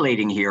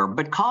speculating here,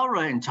 but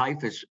cholera and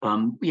typhus,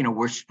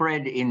 were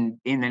spread in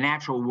the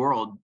natural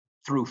world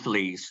through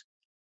fleas.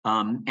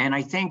 And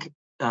I think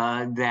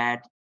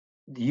that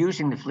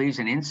using the fleas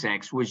and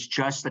insects was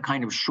just the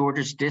kind of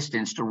shortest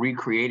distance to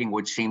recreating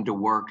what seemed to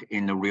work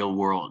in the real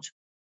world.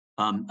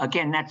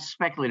 Again, that's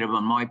speculative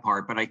on my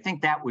part, but I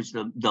think that was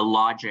the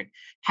logic.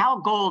 Hal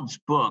Gold's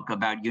book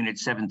about Unit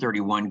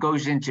 731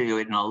 goes into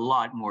it in a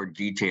lot more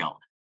detail.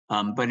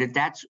 But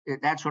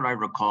that's what I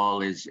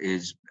recall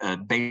is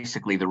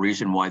basically the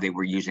reason why they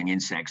were using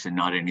insects and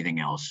not anything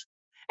else.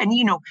 And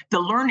the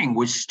learning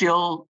was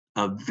still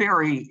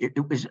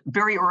it was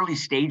very early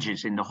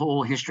stages in the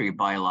whole history of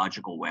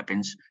biological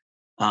weapons.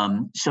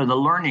 So the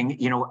learning,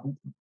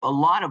 a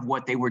lot of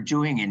what they were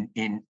doing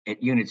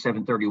at Unit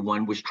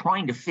 731 was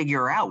trying to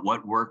figure out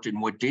what worked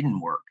and what didn't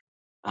work.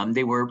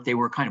 They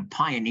were kind of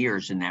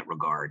pioneers in that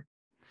regard.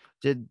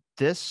 Did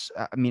this,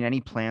 I mean,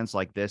 any plans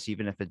like this,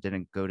 even if it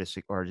didn't go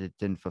to, or it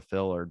didn't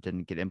fulfill or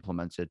didn't get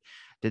implemented,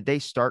 did they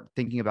start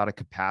thinking about a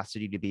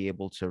capacity to be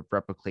able to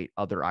replicate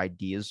other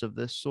ideas of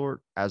this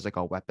sort as like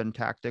a weapon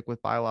tactic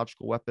with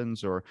biological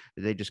weapons, or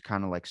did they just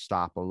kind of like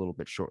stop a little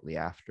bit shortly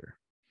after?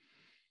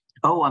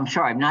 Oh, I'm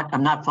sorry. I'm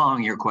not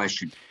following your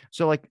question.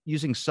 So like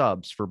using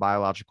subs for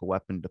biological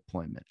weapon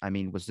deployment. I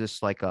mean, was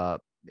this like a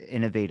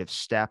innovative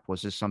step?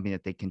 Was this something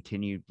that they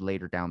continued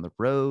later down the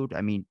road?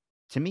 I mean,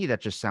 to me,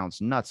 that just sounds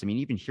nuts. I mean,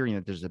 even hearing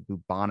that there's a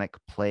bubonic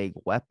plague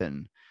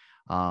weapon,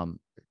 um,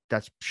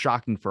 that's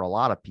shocking for a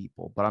lot of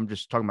people, but I'm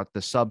just talking about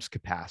the subs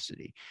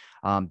capacity.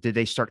 Did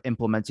they start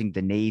implementing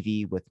the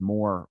Navy with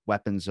more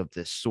weapons of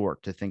this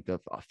sort to think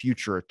of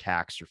future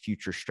attacks or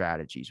future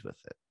strategies with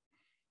it?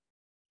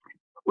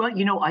 Well,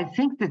 I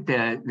think that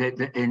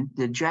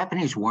the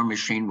Japanese war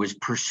machine was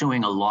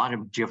pursuing a lot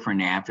of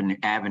different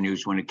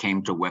avenues when it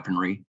came to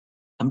weaponry.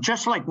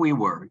 Just like we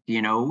were, we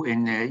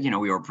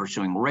were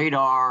pursuing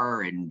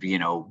radar and,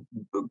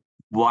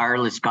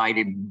 wireless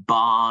guided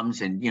bombs.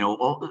 And,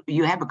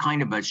 you have a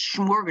kind of a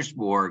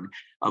smorgasbord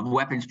of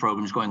weapons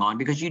programs going on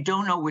because you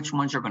don't know which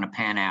ones are going to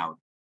pan out.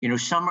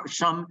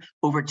 Some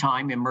over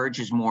time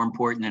emerge as more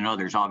important than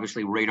others.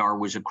 Obviously, radar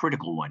was a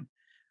critical one.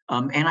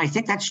 And I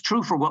think that's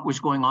true for what was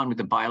going on with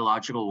the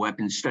biological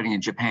weapons study in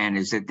Japan,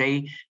 is that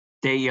they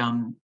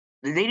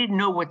didn't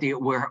know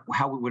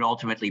how it would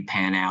ultimately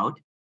pan out.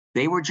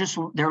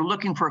 They're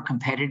looking for a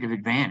competitive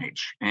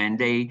advantage, and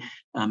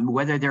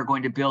whether they're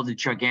going to build a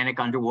gigantic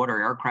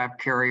underwater aircraft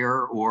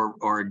carrier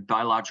or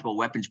biological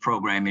weapons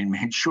program in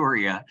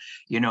Manchuria,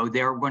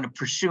 they're going to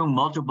pursue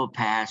multiple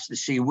paths to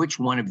see which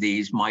one of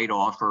these might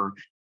offer,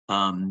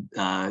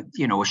 a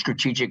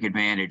strategic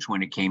advantage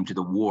when it came to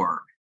the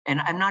war. And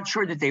I'm not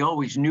sure that they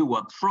always knew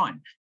up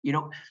front.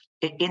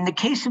 In the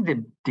case of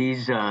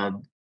these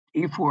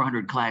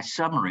E-400 class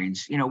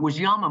submarines, it was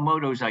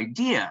Yamamoto's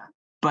idea.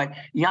 But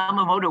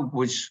Yamamoto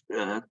was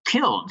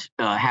killed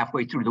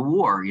halfway through the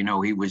war.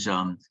 He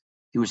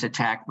was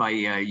attacked by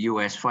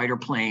U.S. fighter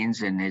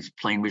planes, and his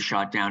plane was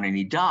shot down, and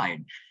he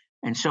died.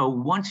 And so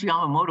once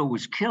Yamamoto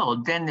was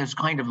killed, then there's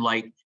kind of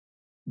like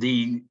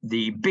the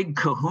big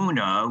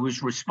kahuna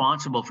who's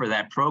responsible for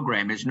that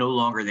program is no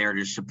longer there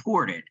to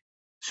support it.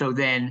 So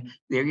then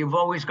you've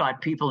always got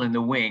people in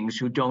the wings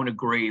who don't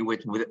agree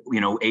with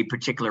a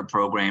particular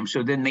program.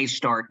 So then they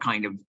start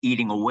kind of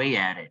eating away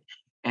at it.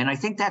 And I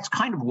think that's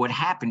kind of what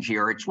happened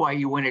here. It's why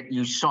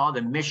you saw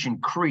the mission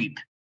creep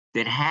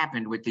that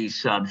happened with these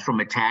subs,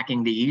 from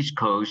attacking the East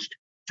Coast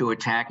to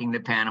attacking the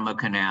Panama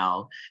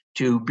Canal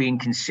to being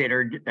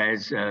considered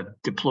as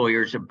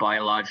deployers of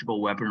biological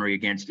weaponry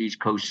against East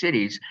Coast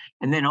cities.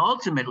 And then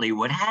ultimately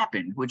what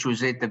happened, which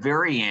was at the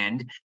very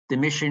end, the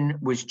mission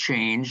was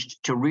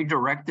changed to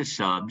redirect the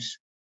subs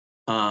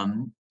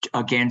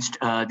against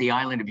the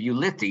island of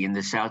Ulithi in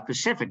the South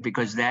Pacific,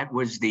 because that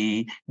was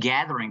the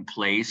gathering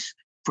place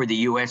for the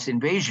U.S.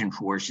 invasion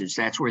forces.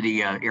 That's where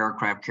the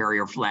aircraft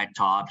carrier flat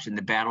tops and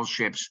the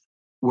battleships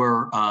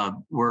were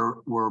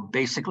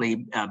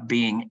basically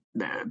being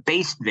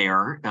based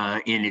there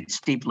in its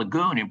steep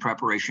lagoon in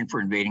preparation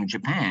for invading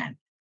Japan.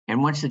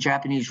 And once the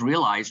Japanese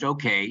realized,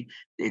 okay,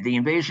 the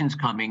invasion's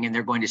coming and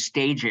they're going to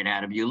stage it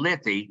out of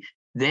Ulithi,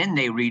 then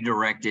they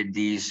redirected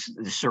the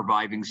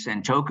surviving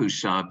Sen-toku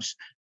subs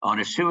on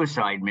a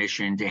suicide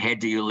mission to head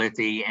to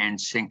Ulithi and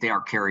sink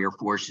their carrier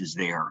forces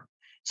there.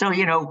 So,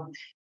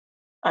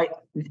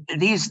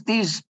 these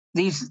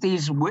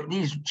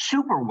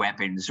super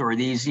weapons, or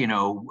these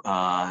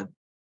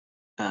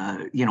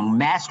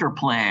master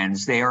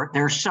plans,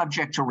 they're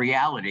subject to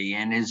reality,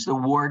 and as the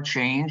war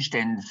changed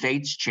and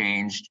fates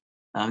changed,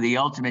 the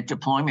ultimate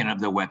deployment of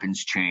the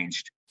weapons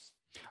changed.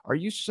 Are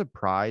you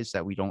surprised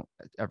that we don't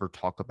ever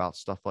talk about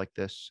stuff like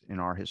this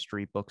in our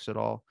history books at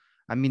all?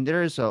 I mean,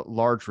 there is a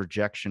large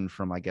rejection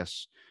from,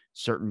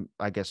 certain,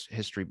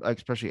 history,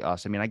 especially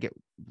us. I mean, I get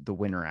the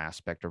winner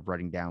aspect of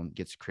writing down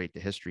gets to create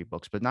the history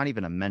books, but not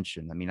even a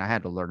mention. I mean, I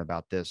had to learn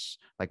about this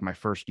like my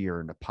first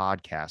year into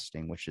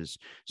podcasting, which is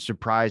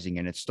surprising.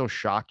 And it's still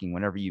shocking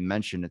whenever you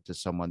mention it to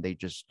someone, they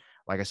just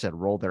like I said,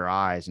 roll their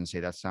eyes and say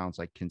that sounds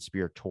like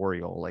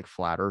conspiratorial, like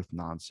flat earth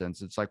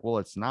nonsense. It's like, well,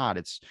 it's not.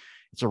 It's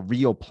a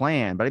real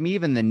plan. But I mean,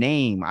 even the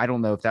name, I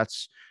don't know if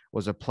that's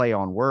was a play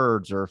on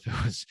words or if it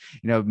was,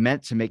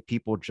 meant to make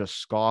people just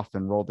scoff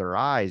and roll their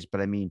eyes.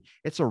 But I mean,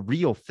 it's a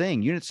real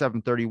thing. Unit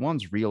 731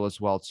 is real as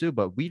well, too.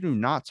 But we do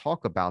not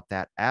talk about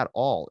that at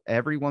all.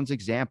 Everyone's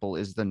example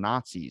is the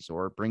Nazis,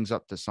 or it brings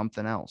up to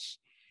something else.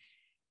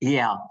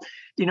 Yeah,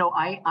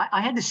 I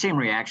had the same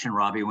reaction,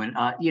 Robbie, when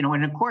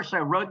and of course I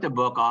wrote the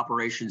book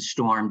Operation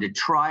Storm to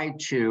try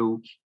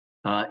to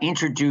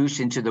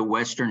introduce into the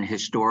Western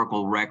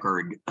historical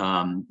record,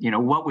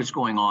 what was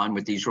going on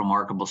with these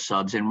remarkable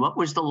subs and what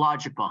was the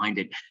logic behind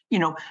it.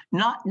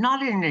 Not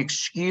an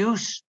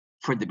excuse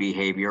for the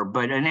behavior,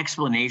 but an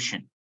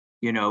explanation.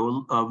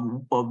 Of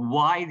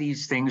why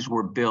these things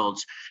were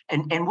built.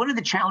 And one of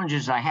the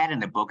challenges I had in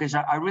the book is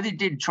I really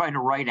did try to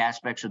write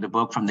aspects of the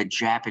book from the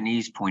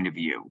Japanese point of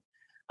view.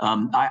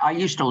 I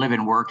used to live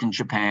and work in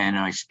Japan,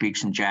 and I speak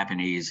some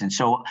Japanese. And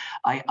so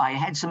I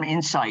had some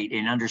insight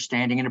and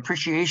understanding and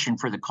appreciation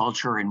for the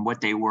culture and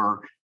what they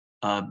were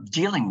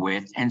dealing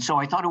with. And so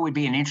I thought it would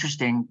be an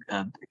interesting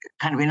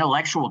kind of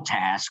intellectual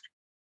task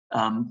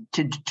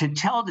to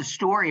tell the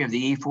story of the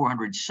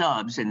E-400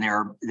 subs and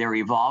their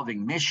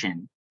evolving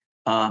mission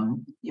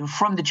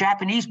from the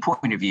Japanese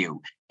point of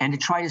view, and to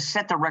try to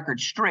set the record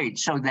straight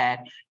so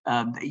that,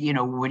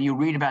 when you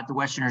read about the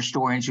Western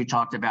historians who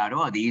talked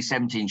about, the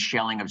E-17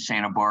 shelling of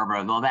Santa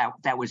Barbara, well,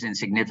 that was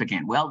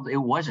insignificant. Well, it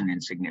wasn't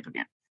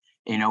insignificant,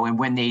 and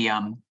when they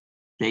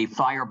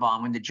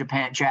firebombed, when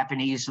the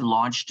Japanese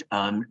launched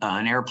an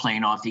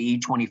airplane off the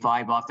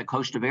E-25 off the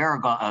coast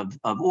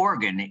of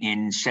Oregon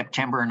in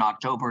September and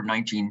October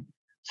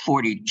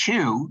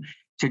 1942,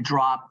 to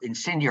drop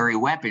incendiary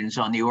weapons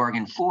on the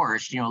Oregon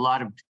forest. A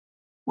lot of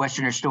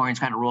Western historians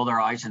kind of roll their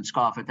eyes and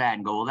scoff at that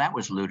and go, well, that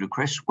was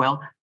ludicrous.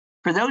 Well,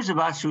 for those of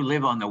us who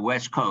live on the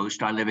West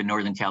Coast, I live in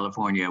Northern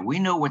California, we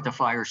know what the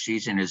fire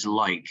season is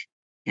like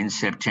in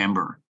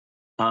September.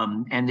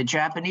 And the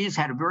Japanese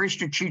had a very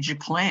strategic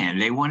plan.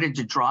 They wanted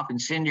to drop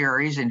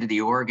incendiaries into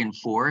the Oregon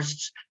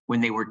forests when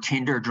they were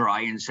tinder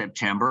dry in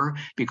September,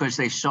 because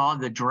they saw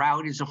the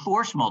drought as a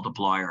force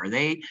multiplier.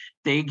 They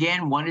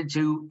again wanted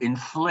to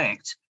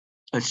inflict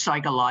a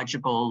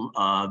psychological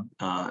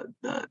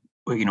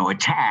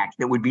attack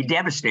that would be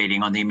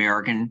devastating on the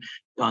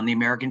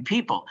American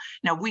people.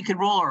 Now, we could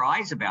roll our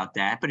eyes about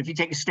that, but if you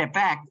take a step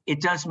back,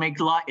 it does make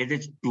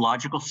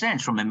logical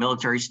sense from a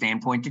military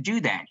standpoint to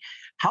do that.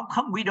 How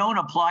come we don't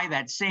apply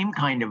that same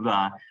kind of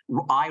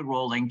eye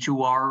rolling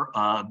to our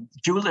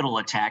Doolittle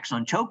attacks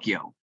on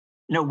Tokyo?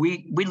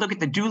 We look at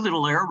the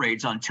Doolittle air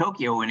raids on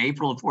Tokyo in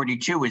April of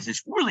 42 as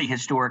this really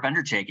historic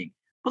undertaking.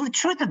 Well, the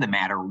truth of the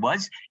matter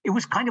was, it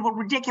was kind of a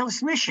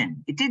ridiculous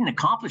mission. It didn't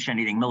accomplish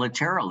anything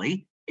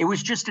militarily. It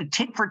was just a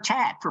tit for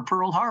tat for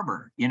Pearl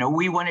Harbor.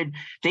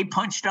 They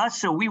punched us,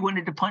 so we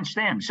wanted to punch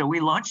them. So we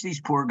launched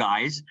these poor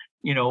guys,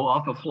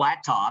 off a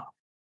flat top,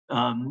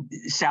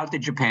 south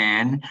of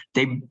Japan.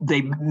 They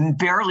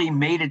barely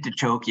made it to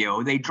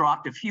Tokyo. They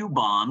dropped a few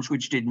bombs,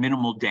 which did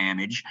minimal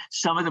damage.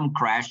 Some of them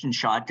crashed and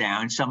shot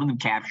down. Some of them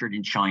captured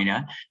in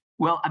China.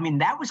 Well, I mean,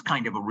 that was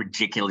kind of a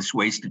ridiculous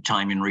waste of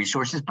time and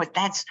resources, but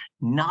that's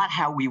not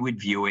how we would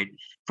view it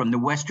from the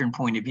Western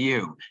point of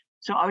view.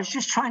 So I was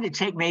just trying to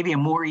take maybe a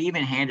more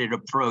even-handed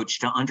approach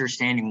to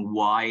understanding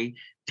why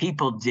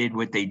people did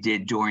what they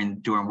did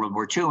during World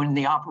War II. And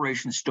the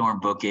Operation Storm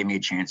book gave me a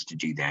chance to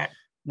do that.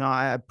 No,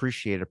 I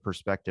appreciate a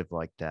perspective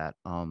like that.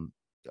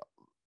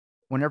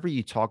 Whenever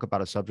you talk about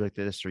a subject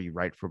like this, or you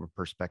write from a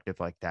perspective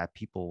like that,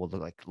 people will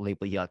like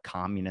label you a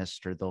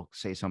communist, or they'll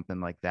say something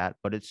like that,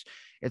 but it's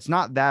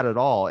not that at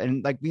all.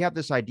 And like, we have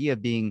this idea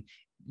of being,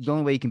 the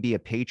only way you can be a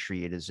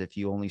patriot is if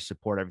you only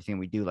support everything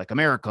we do, like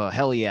America,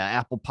 hell yeah,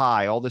 apple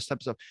pie, all this type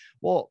of stuff.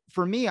 Well,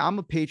 for me, I'm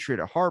a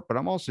patriot at heart, but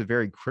I'm also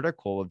very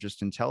critical of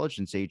just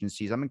intelligence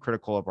agencies. I'm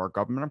critical of our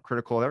government. I'm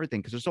critical of everything,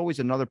 because there's always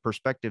another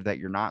perspective that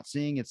you're not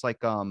seeing. It's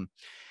like,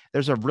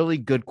 there's a really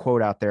good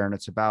quote out there, and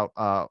it's about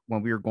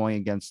when we were going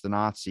against the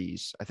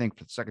Nazis, I think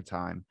for the second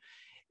time.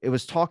 It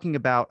was talking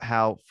about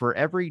how for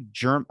every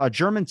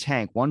German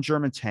tank, one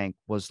German tank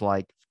was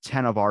like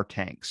 10 of our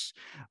tanks,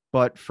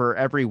 but for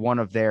every one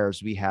of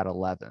theirs, we had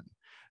 11.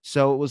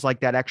 So it was like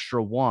that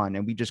extra one,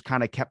 and we just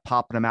kind of kept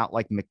popping them out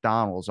like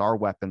McDonald's, our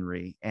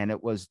weaponry. And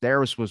it was,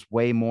 theirs was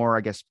way more,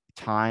 I guess,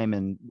 time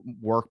and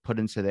work put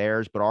into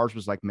theirs, but ours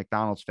was like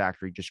McDonald's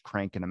factory, just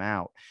cranking them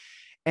out.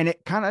 And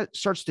it kind of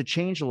starts to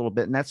change a little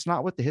bit. And that's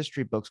not what the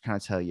history books kind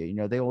of tell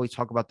you. They always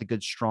talk about the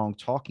good, strong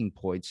talking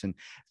points, and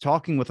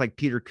talking with like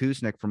Peter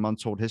Kuznick from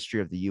Untold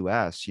History of the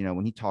US,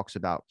 when he talks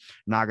about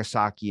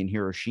Nagasaki and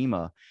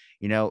Hiroshima,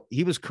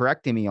 he was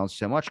correcting me on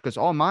so much, because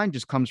all mine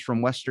just comes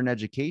from Western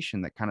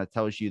education that kind of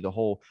tells you the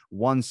whole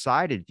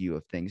one-sided view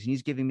of things. And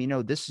he's giving me,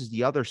 no, this is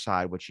the other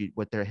side,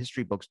 what their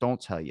history books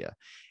don't tell you.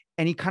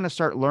 And you kind of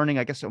start learning,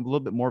 I guess, a little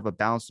bit more of a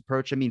balanced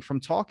approach. I mean, from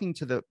talking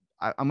to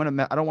I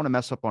don't want to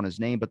mess up on his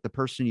name, but the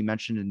person you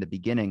mentioned in the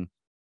beginning,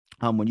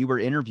 when you were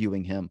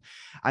interviewing him,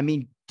 I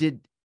mean, did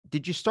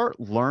did you start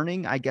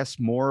learning, I guess,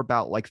 more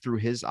about like through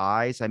his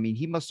eyes? I mean,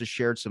 he must have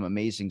shared some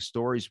amazing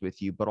stories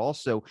with you, but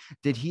also,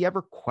 did he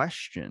ever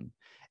question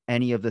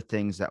any of the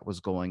things that was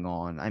going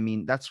on? I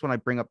mean, that's when I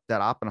bring up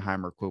that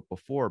Oppenheimer quote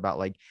before about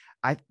like,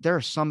 there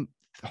are some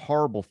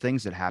horrible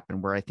things that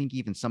happen where I think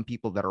even some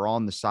people that are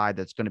on the side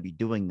that's going to be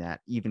doing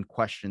that even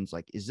questions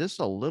like, is this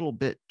a little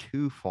bit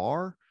too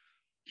far?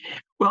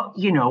 Well,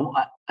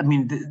 I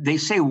mean, they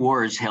say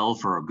war is hell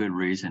for a good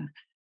reason.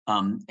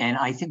 And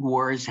I think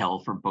war is hell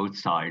for both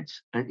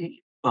sides.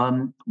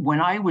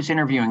 When I was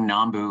interviewing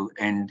Nambu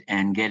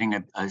and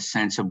getting a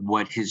sense of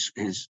what his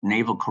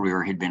naval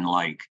career had been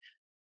like,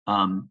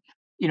 um,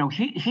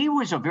 he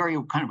was a very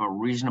kind of a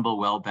reasonable,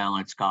 well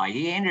balanced guy.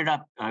 He ended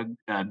up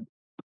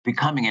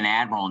becoming an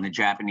admiral in the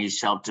Japanese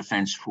Self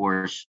Defense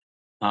Force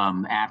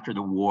after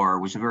the war.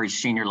 Was a very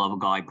senior level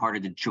guy, part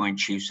of the Joint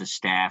Chiefs of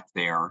Staff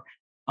there.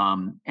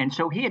 And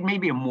so he had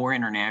maybe a more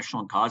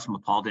international and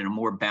cosmopolitan, a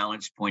more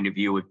balanced point of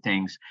view of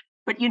things.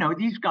 But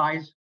these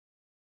guys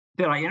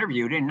that I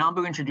interviewed, and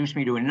Nambu introduced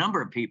me to a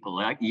number of people,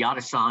 like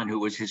Yada-san, who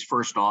was his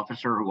first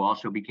officer, who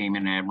also became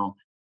an admiral,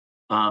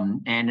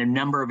 and a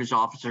number of his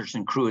officers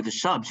and crew of the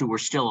subs who were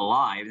still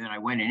alive. And I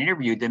went and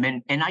interviewed them,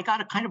 and I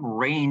got a kind of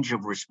range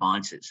of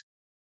responses.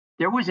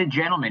 There was a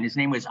gentleman, his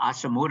name was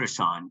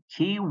Asamura-san.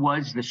 He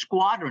was the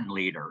squadron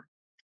leader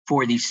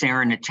for the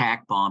sarin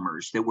attack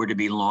bombers that were to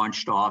be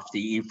launched off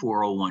the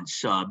E-401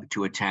 sub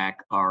to attack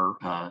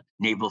our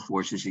naval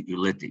forces at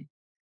Ulithi.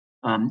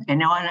 And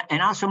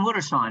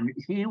Asamura-san,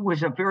 he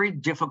was a very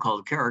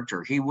difficult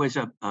character. He was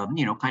a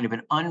kind of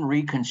an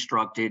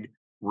unreconstructed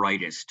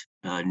rightist,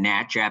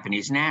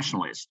 Japanese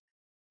nationalist.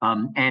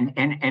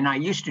 And I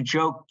used to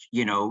joke,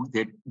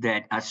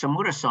 that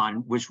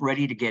Samura-san was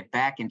ready to get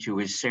back into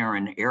his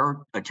sarin air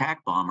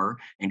attack bomber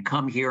and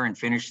come here and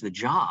finish the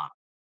job,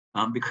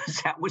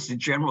 because that was the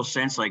general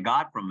sense I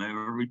got from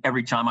him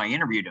every time I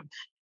interviewed him.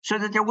 So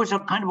that there was a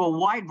kind of a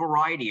wide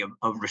variety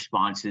of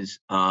responses.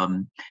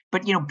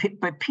 But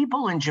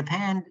people in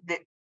Japan,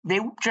 they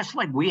just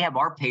like we have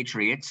our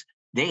patriots,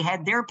 they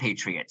had their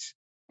patriots,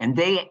 and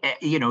they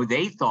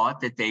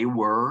thought that they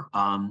were.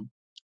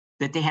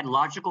 That they had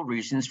logical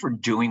reasons for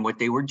doing what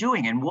they were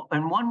doing. And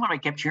one what I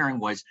kept hearing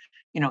was,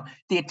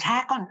 the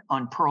attack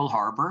on Pearl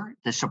Harbor,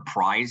 the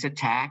surprise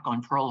attack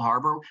on Pearl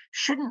Harbor,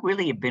 shouldn't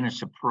really have been a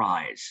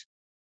surprise.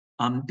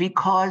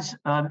 Because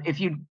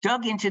if you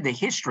dug into the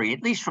history,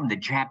 at least from the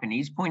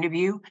Japanese point of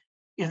view,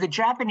 the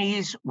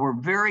Japanese were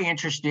very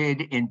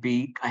interested in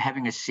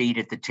having a seat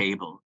at the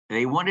table.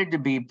 They wanted to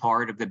be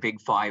part of the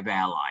big five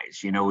allies,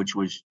 which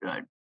was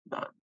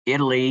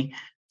Italy,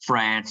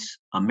 France,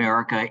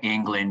 America,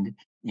 England,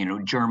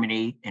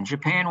 Germany, and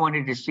Japan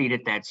wanted a seat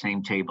at that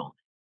same table.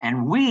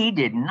 And we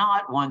did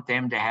not want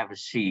them to have a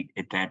seat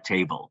at that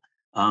table.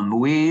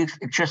 We,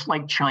 just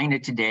like China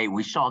today,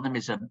 we saw them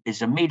as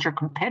a major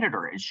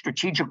competitor, a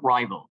strategic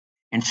rival.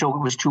 And so it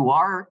was to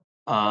our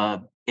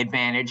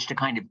advantage to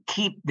kind of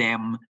keep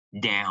them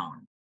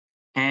down.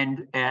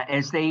 And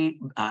as they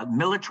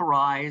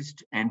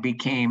militarized and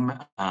became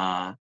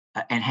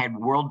and had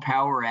world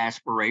power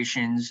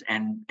aspirations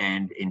and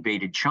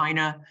invaded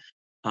China,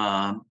 we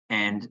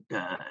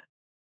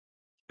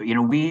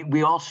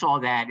all saw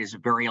that as a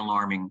very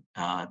alarming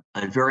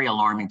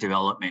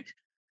development,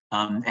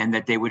 and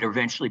that they would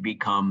eventually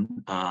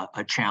become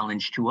a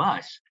challenge to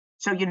us.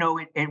 So,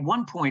 at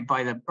one point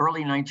by the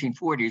early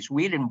 1940s,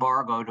 we had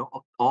embargoed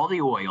all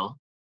the oil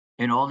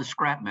and all the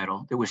scrap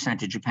metal that was sent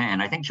to Japan.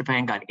 I think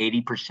Japan got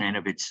 80%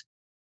 of its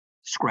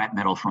scrap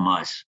metal from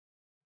us.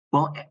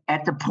 Well,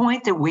 at the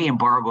point that we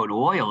embargoed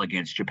oil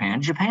against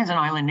Japan, Japan's an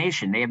island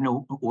nation. They have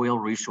no oil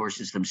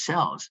resources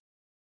themselves.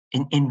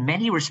 In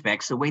many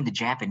respects, the way the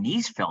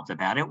Japanese felt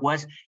about it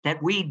was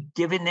that we'd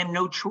given them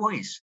no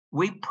choice.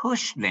 We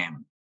pushed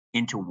them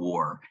into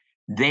war.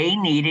 They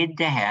needed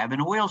to have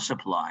an oil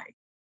supply.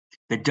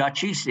 The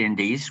Dutch East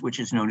Indies, which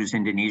is known as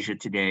Indonesia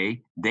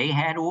today, they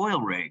had oil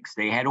rigs.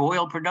 They had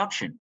oil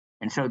production.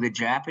 And so the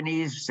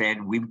Japanese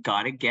said, we've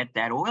got to get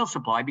that oil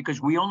supply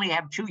because we only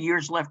have 2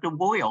 years left of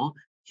oil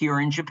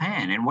here in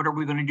Japan. And what are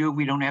we going to do if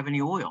we don't have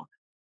any oil?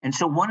 And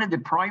so one of the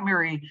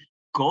primary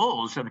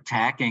goals of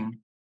attacking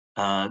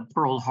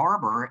Pearl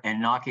Harbor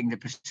and knocking the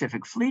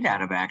Pacific Fleet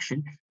out of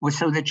action was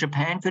so that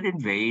Japan could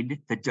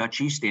invade the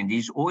Dutch East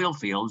Indies oil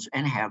fields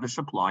and have a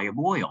supply of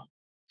oil.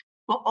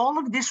 Well, all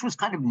of this was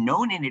kind of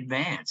known in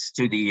advance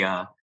to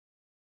the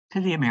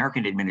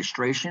American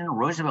administration.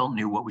 Roosevelt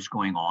knew what was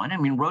going on. I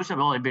mean,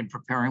 Roosevelt had been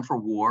preparing for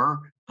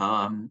war,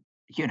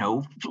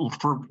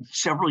 for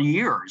several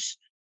years.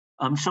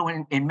 So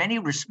in many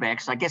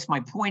respects, I guess my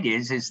point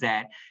is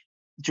that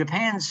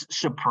Japan's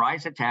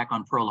surprise attack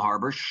on Pearl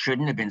Harbor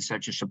shouldn't have been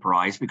such a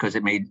surprise because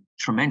it made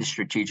tremendous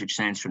strategic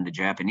sense from the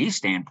Japanese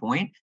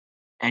standpoint.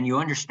 And you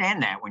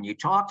understand that when you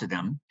talk to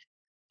them.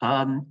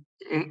 Well,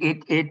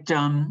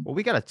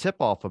 we got a tip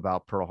off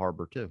about Pearl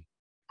Harbor too.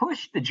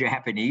 pushed the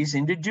Japanese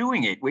into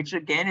doing it, which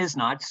again is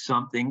not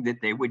something that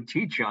they would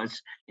teach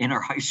us in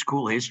our high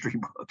school history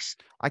books.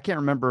 I can't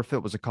remember if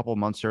it was a couple of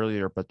months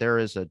earlier, but there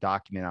is a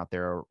document out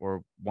there,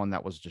 or one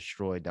that was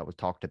destroyed, that was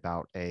talked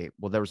about there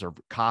was a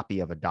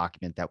copy of a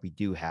document that we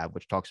do have,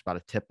 which talks about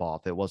a tip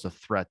off. It was a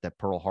threat that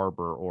Pearl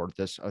Harbor or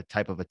this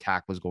type of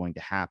attack was going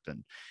to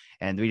happen.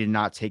 And we did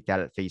not take that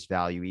at face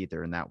value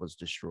either. And that was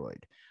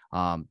destroyed.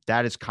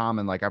 That is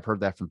common. Like I've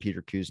heard that from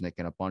Peter Kuznick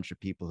and a bunch of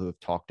people who have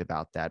talked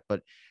about that,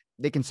 but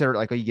they consider it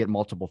like, oh, you get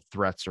multiple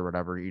threats or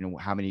whatever,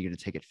 how many are you going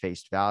to take at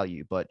face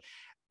value? But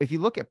if you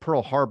look at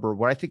Pearl Harbor,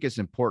 what I think is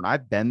important,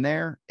 I've been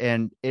there,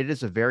 and it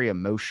is a very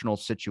emotional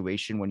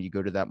situation when you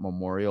go to that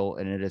memorial,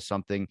 and it is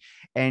something,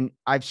 and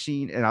I've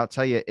seen, and I'll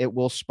tell you, it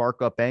will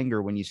spark up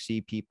anger when you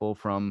see people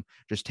from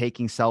just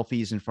taking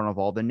selfies in front of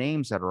all the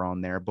names that are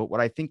on there. But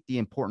what I think the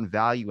important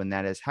value in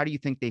that is, how do you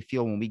think they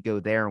feel when we go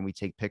there and we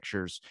take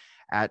pictures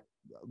at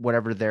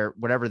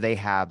whatever they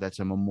have that's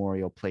a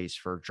memorial place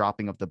for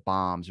dropping of the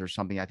bombs or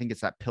something? I think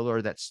it's that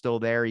pillar that's still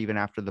there even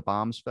after the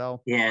bombs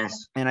fell.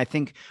 Yes. And I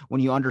think when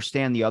you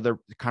understand the other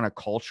kind of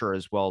culture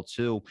as well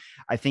too,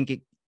 I think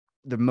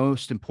the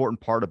most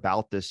important part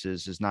about this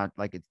is not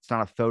like, it's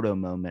not a photo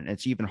moment.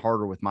 It's even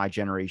harder with my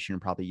generation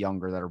and probably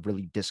younger that are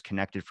really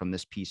disconnected from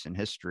this piece in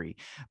history.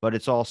 But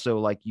it's also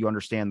like, you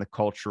understand the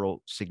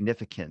cultural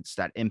significance,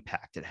 that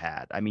impact it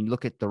had. I mean,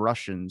 look at the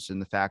Russians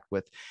and the fact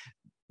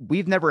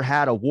we've never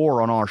had a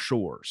war on our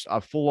shores, a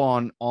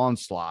full-on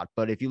onslaught.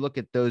 But if you look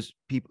at those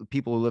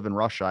people who live in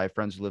Russia, I have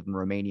friends who live in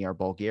Romania or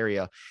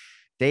Bulgaria,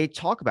 they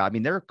talk about, I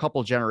mean, they're a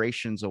couple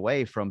generations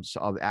away from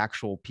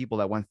actual people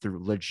that went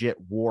through legit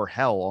war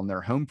hell on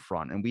their home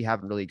front. And we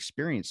haven't really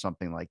experienced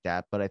something like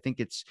that. But I think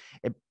it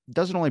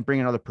doesn't only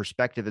bring another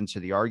perspective into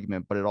the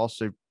argument, but it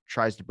also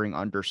tries to bring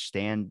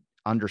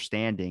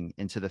understanding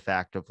into the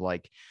fact of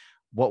like,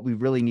 what we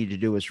really need to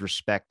do is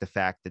respect the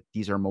fact that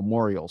these are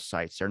memorial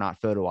sites. They're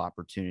not photo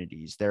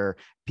opportunities. They're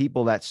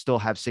people that still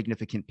have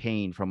significant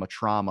pain from a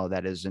trauma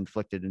that is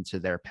inflicted into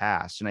their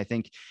past. And I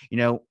think,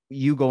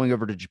 you going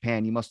over to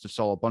Japan, you must have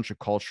saw a bunch of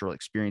cultural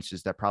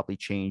experiences that probably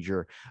change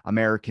your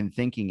American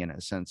thinking in a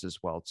sense as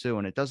well too.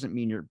 And it doesn't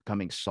mean you're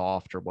becoming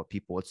soft or what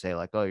people would say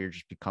like, oh, you're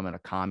just becoming a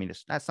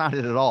communist. That's not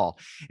it at all.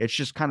 It's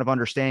just kind of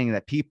understanding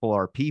that people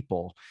are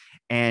people.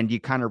 And you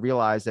kind of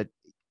realize that,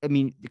 I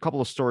mean, a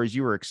couple of stories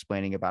you were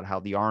explaining about how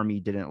the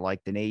Army didn't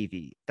like the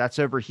Navy. That's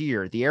over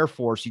here. The Air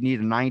Force, you need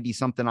a 90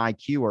 something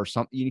IQ or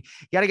something. You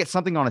got to get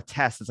something on a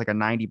test that's like a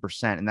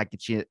 90%, and that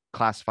gets you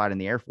classified in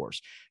the Air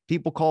Force.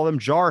 People call them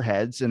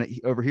jarheads and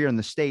over here in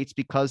the States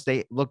because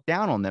they look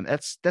down on them.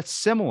 That's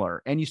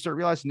similar. And you start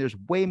realizing there's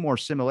way more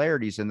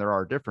similarities than there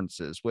are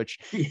differences, which,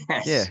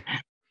 yes. Yeah.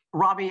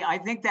 Robbie, I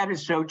think that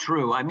is so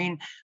true. I mean,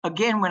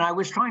 again, when I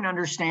was trying to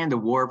understand the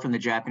war from the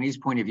Japanese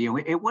point of view,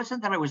 it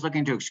wasn't that I was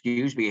looking to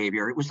excuse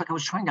behavior. It was like I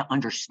was trying to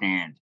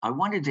understand. I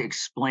wanted to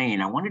explain.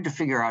 I wanted to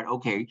figure out,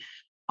 okay,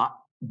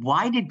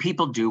 why did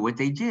people do what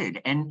they did?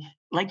 And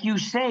like you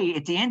say,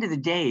 at the end of the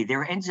day,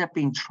 there ends up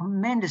being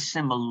tremendous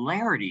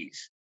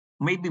similarities,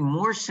 maybe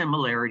more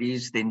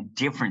similarities than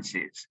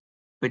differences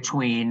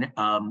between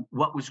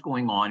what was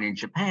going on in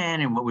Japan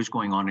and what was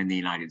going on in the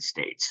United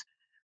States.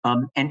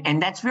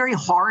 And that's very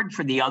hard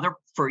for the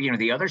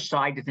other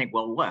side to think,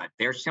 well, what,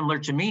 they're similar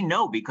to me?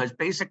 No, because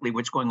basically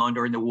what's going on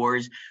during the war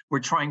is we're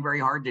trying very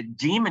hard to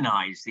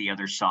demonize the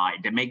other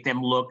side, to make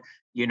them look,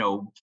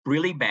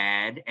 really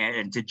bad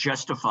and to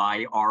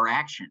justify our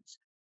actions.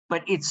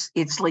 But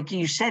it's like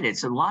you said,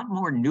 it's a lot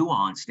more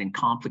nuanced and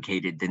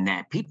complicated than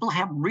that. People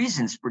have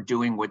reasons for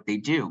doing what they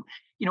do.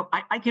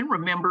 I can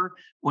remember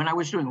when I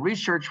was doing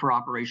research for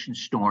Operation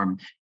Storm,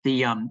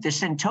 the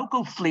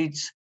Sen-toku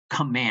fleet's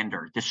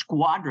commander, the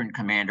squadron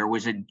commander,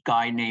 was a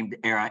guy named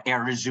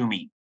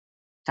Arizumi,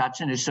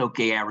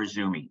 Tatsunosuke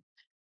Arizumi.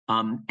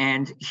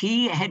 And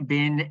he had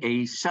been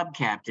a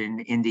sub-captain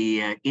in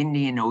the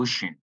Indian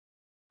Ocean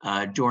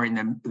during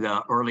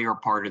the earlier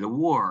part of the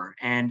war.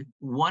 And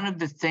one of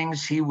the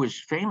things he was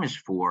famous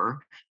for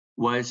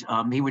was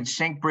he would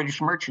sink British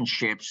merchant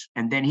ships,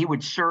 and then he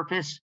would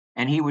surface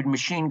and he would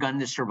machine gun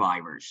the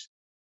survivors,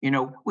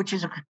 which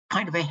is a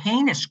kind of a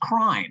heinous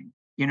crime,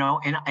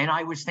 and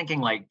I was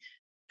thinking like,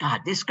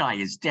 God, this guy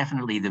is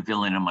definitely the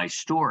villain of my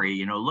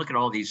story. Look at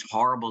all these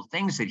horrible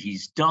things that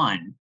he's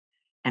done.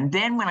 And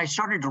then when I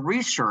started to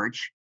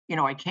research,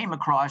 I came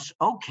across,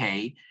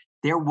 okay,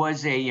 there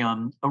was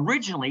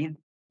originally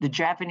the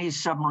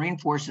Japanese submarine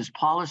forces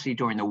policy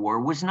during the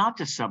war was not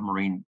to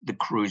submarine the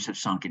crews of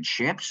sunken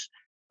ships,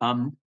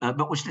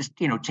 but was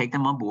to, take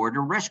them on board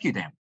or rescue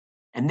them.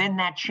 And then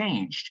that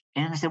changed.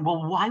 And I said,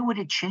 well, why would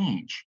it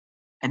change?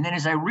 And then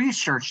as I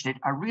researched it,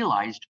 I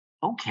realized,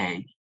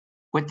 okay,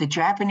 what the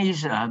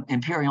Japanese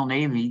Imperial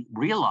Navy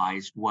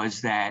realized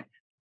was that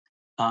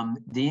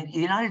the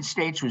United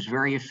States was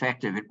very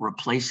effective at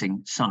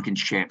replacing sunken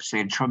ships. We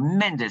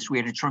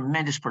had a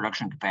tremendous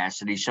production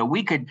capacity. So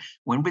we could,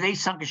 when they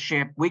sunk a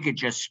ship, we could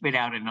just spit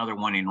out another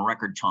one in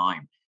record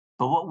time.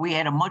 But what we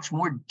had a much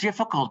more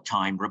difficult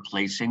time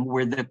replacing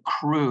were the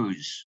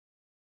crews.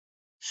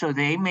 So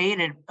they made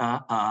it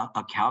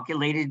a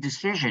calculated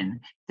decision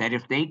that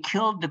if they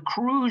killed the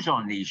crews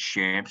on these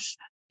ships,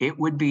 it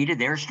would be to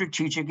their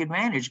strategic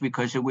advantage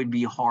because it would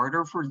be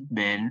harder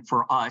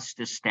for us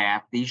to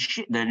staff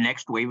the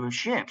next wave of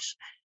ships.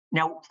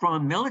 Now, from a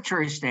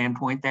military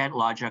standpoint, that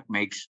logic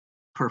makes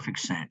perfect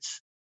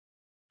sense.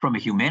 From a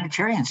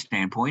humanitarian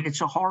standpoint,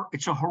 it's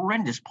a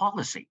horrendous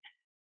policy.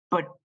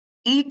 But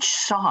each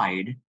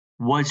side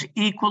was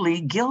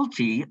equally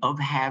guilty of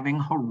having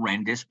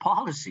horrendous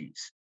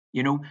policies.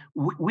 You know,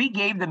 we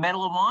gave the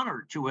Medal of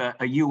Honor to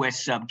a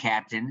U.S. sub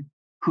captain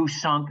who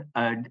sunk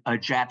a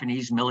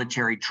Japanese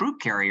military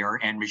troop carrier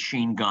and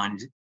machine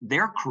gunned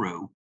their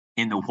crew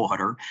in the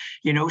water.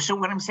 You know, so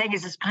what I'm saying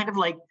is, it's kind of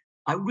like,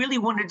 I really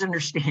wanted to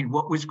understand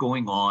what was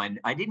going on.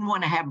 I didn't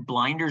want to have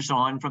blinders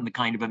on from the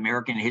kind of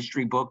American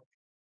history book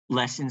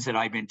lessons that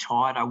I've been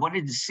taught. I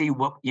wanted to see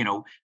what,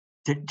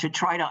 to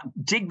try to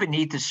dig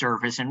beneath the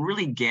surface and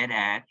really get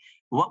at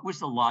what was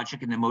the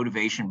logic and the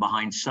motivation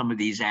behind some of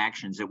these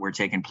actions that were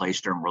taking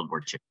place during World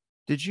War II.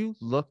 Did you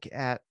look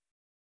at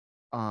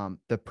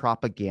the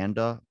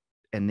propaganda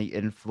and the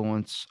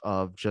influence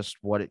of just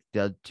what it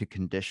did to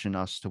condition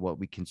us to what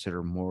we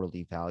consider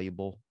morally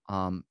valuable?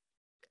 I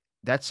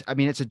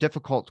mean, it's a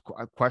difficult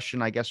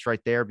question, I guess,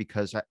 right there,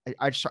 because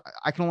I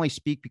can only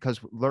speak because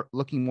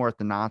looking more at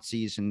the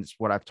Nazis, and it's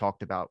what I've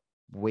talked about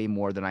way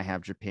more than I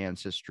have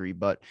Japan's history,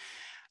 but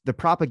the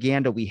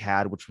propaganda we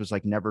had, which was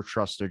like, never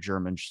trust a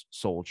German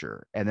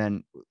soldier. And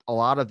then a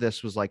lot of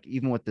this was like,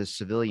 even with the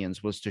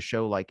civilians, was to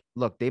show like,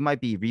 look, they might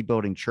be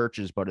rebuilding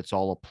churches, but it's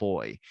all a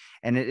ploy.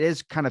 And it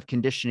is kind of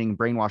conditioning,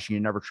 brainwashing.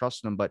 You never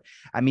trust them. But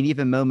I mean,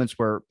 even moments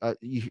where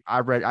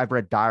I've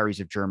read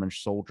diaries of German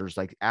soldiers,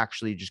 like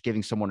actually just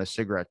giving someone a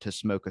cigarette to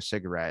smoke a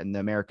cigarette, and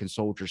the American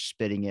soldiers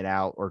spitting it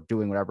out or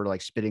doing whatever,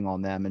 like spitting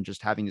on them, and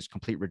just having this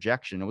complete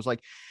rejection. It was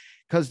like,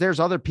 because there's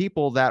other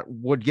people that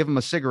would give them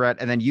a cigarette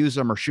and then use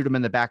them or shoot them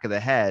in the back of the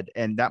head.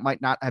 And that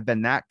might not have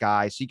been that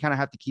guy. So you kind of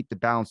have to keep the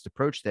balanced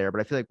approach there.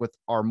 But I feel like with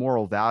our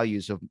moral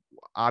values of,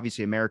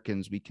 obviously,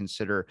 Americans, we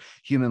consider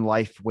human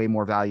life way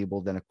more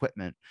valuable than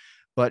equipment.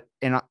 But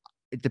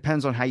it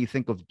depends on how you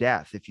think of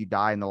death. If you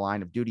die in the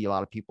line of duty, a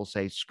lot of people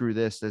say, screw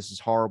this. This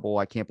is horrible.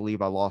 I can't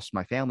believe I lost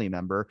my family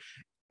member.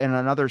 In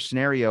another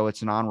scenario,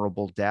 it's an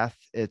honorable death.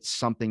 It's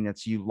something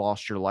that's, you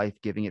lost your life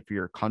giving it for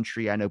your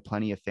country. I know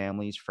plenty of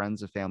families,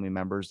 friends of family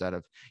members that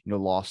have,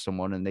 lost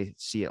someone, and they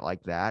see it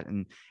like that.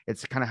 And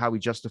it's kind of how we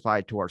justify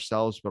it to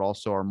ourselves, but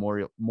also our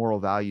moral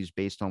values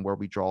based on where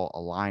we draw a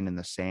line in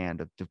the sand,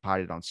 of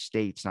divided on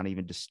states, not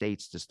even just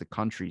states, just the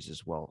countries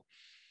as well.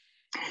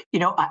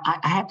 I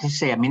have to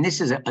say, I mean,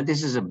 this is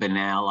a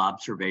banal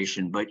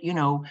observation, but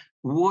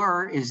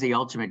war is the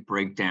ultimate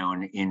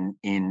breakdown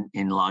in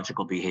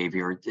logical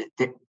behavior.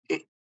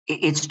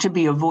 It's to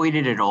be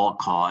avoided at all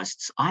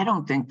costs. I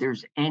don't think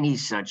there's any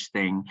such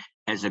thing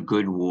as a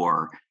good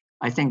war.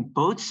 I think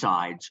both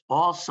sides,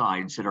 all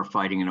sides that are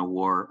fighting in a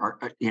war,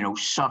 are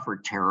suffer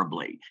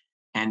terribly,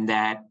 and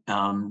that.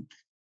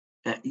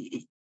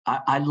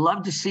 I'd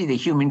love to see the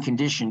human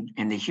condition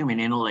and the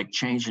human intellect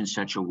change in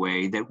such a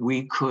way that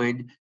we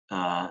could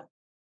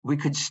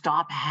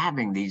stop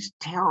having these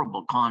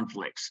terrible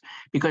conflicts,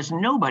 because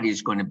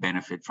nobody's going to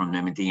benefit from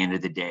them at the end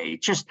of the day.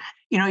 Just,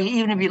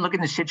 even if you look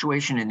at the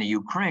situation in the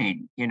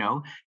Ukraine,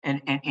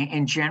 and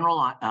in general,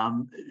 I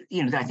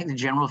think the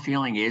general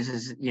feeling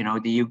is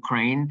the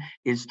Ukraine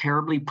is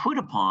terribly put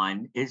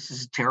upon.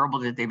 It's terrible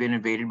that they've been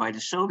invaded by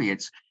the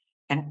Soviets,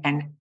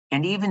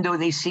 and even though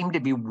they seem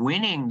to be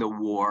winning the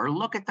war,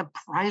 look at the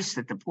price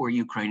that the poor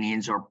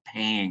Ukrainians are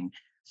paying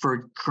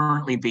for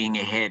currently being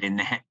ahead in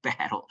that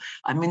battle.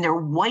 I mean, they're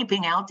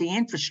wiping out the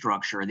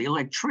infrastructure, the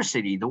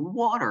electricity, the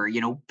water.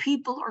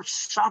 People are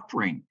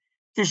suffering.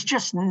 There's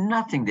just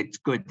nothing that's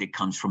good that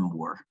comes from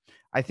war.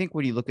 I think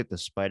when you look at the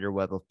spider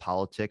web of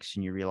politics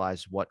and you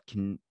realize what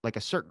can,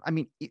 like,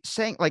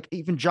 saying, like,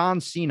 even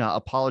John Cena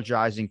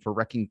apologizing for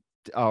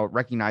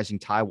recognizing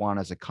Taiwan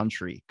as a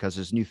country because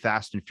his new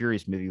Fast and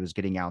Furious movie was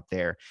getting out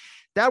there.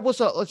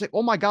 It's like,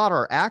 oh my God,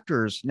 our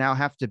actors now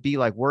have to be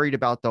like worried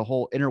about the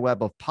whole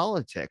interweb of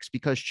politics,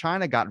 because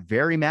China got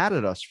very mad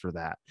at us for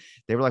that.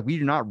 They were like, we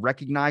do not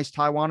recognize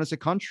Taiwan as a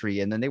country.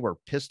 And then they were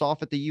pissed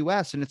off at the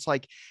US. And it's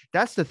like,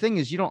 that's the thing,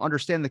 is you don't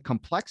understand the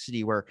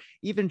complexity where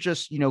even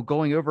just,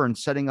 going over and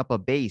setting up a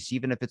base,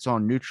 even if it's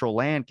on neutral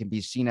land, can be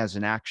seen as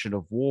an action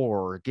of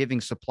war, or giving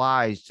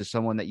supplies to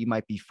someone that you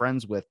might be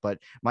friends with, but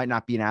might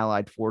not be an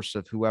allied force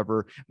of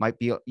whoever might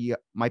be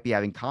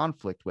having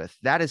conflict with.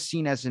 That is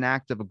seen as an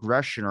act of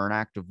aggression or an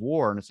act of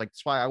war. And it's like,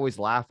 that's why I always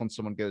laugh when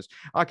someone goes,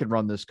 I can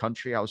run this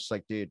country. I was just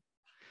like, dude,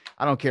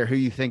 I don't care who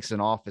you think's in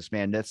office,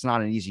 man. That's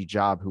not an easy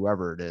job,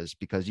 whoever it is,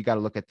 because you got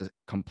to look at the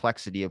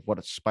complexity of what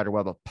a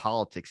spiderweb of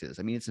politics is.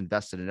 I mean, it's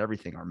invested in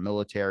everything. Our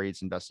military,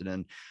 it's invested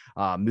in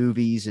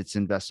movies, it's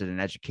invested in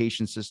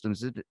education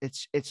systems.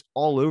 It's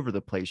all over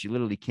the place. You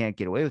literally can't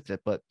get away with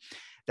it. But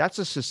that's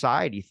a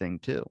society thing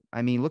too.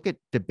 I mean, look at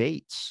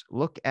debates,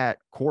 look at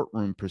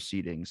courtroom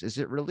proceedings. Is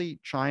it really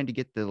trying to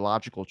get the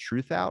logical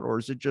truth out, or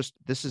is it just,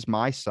 this is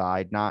my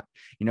side, not,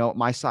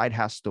 my side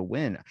has to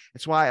win?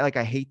 It's why, like,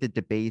 I hate the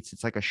debates.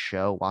 It's like a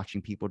show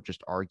watching people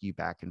just argue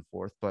back and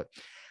forth. But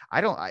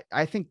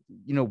I think,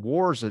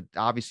 wars are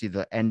obviously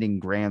the ending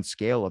grand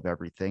scale of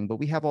everything, but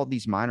we have all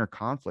these minor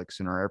conflicts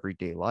in our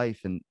everyday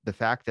life. And the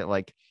fact that,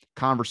 like,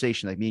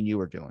 conversation like me and you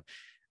are doing,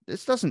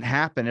 this doesn't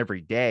happen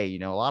every day.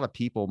 A lot of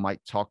people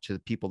might talk to the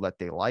people that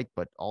they like,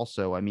 but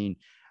also, I mean,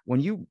 when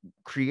you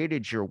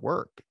created your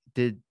work,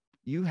 did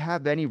you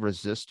have any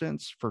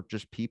resistance for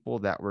just people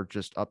that were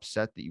just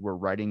upset that you were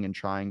writing and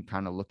trying,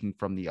 kind of looking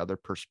from the other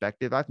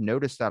perspective? I've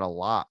noticed that a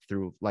lot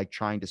through, like,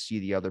 trying to see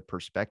the other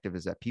perspective,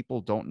 is that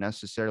people don't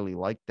necessarily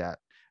like that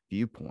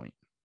viewpoint.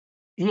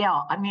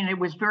 Yeah, I mean, it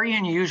was very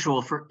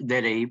unusual for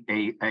that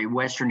a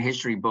Western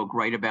history book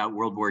write about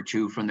World War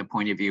II from the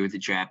point of view of the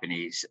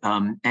Japanese.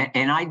 And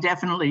I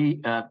definitely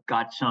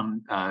got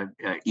some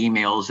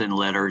emails and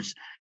letters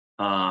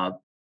uh,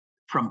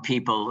 from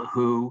people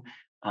who,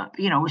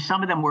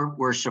 some of them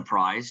were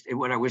surprised at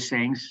what I was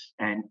saying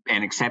and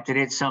accepted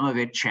it. Some of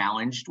it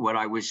challenged what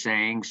I was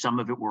saying. Some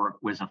of it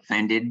was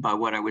offended by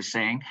what I was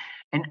saying.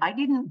 And I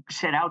didn't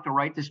set out to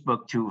write this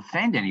book to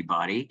offend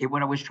anybody.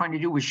 What I was trying to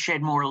do was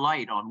shed more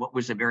light on what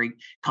was a very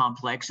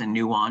complex and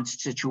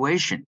nuanced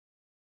situation.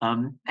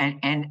 And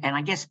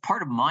I guess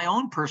part of my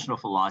own personal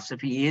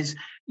philosophy is,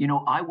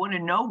 I want to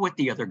know what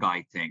the other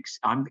guy thinks.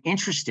 I'm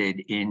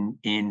interested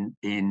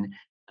in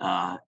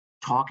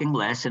talking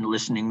less and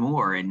listening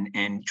more,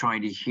 and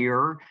trying to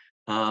hear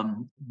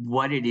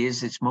what it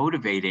is that's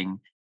motivating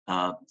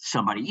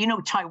somebody.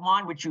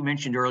 Taiwan, which you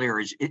mentioned earlier,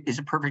 is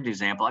a perfect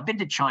example. I've been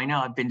to China.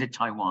 I've been to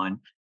Taiwan.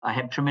 I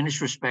have tremendous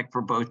respect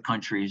for both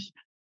countries.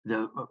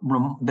 They're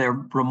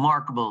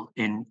remarkable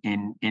in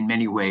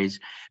many ways.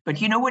 But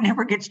what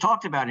never gets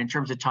talked about in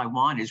terms of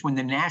Taiwan is when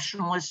the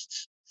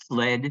nationalists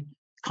fled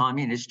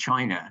communist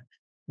China,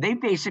 they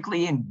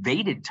basically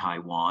invaded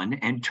Taiwan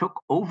and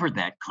took over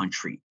that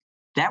country.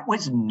 That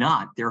was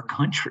not their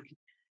country.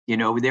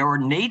 There were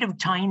native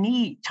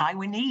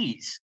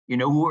Taiwanese,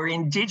 who were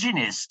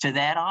indigenous to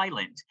that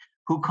island,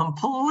 who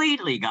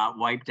completely got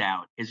wiped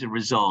out as a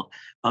result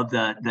of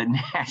the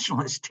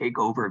nationalist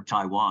takeover of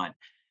Taiwan.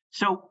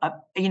 So,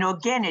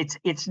 again,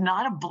 it's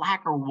not a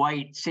black or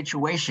white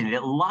situation.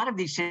 A lot of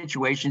these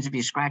situations, if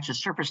you scratch the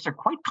surface, they're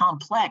quite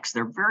complex.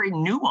 They're very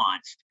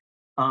nuanced.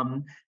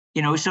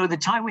 So the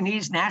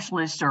Taiwanese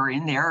nationalists are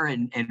in there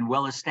and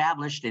well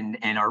established and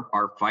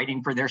are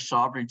fighting for their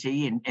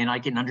sovereignty, and I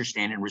can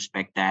understand and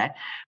respect that.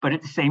 But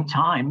at the same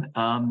time,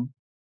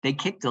 they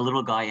kicked the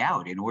little guy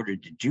out in order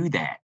to do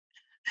that,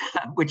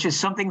 which is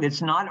something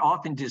that's not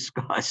often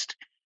discussed.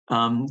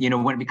 When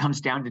it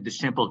comes down to the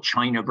simple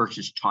China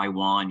versus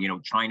Taiwan,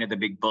 China the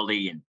big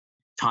bully and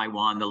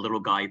Taiwan the little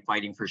guy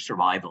fighting for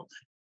survival.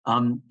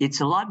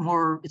 It's a lot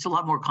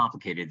more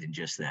complicated than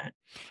just that.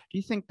 Do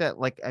you think that,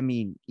 like, I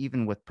mean,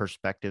 even with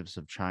perspectives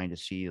of trying to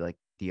see, like,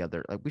 the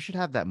other, like, we should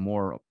have that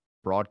more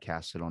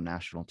broadcasted on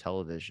national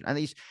television, at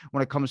least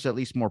when it comes to at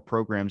least more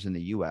programs in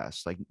the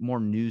US, like more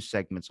news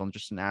segments on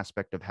just an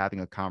aspect of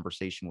having a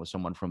conversation with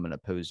someone from an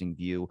opposing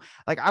view.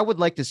 Like, I would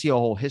like to see a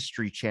whole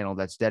history channel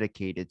that's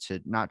dedicated to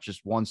not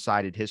just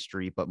one-sided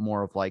history, but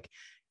more of, like,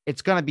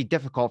 it's going to be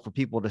difficult for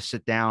people to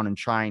sit down and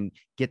try and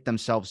get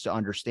themselves to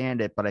understand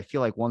it. But I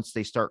feel like once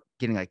they start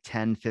getting like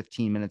 10,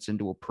 15 minutes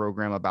into a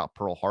program about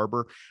Pearl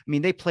Harbor, I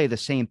mean, they play the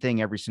same thing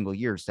every single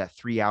year. It's that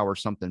 3 hour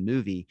something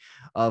movie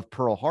of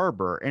Pearl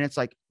Harbor. And it's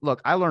like,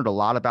 look, I learned a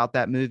lot about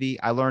that movie.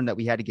 I learned that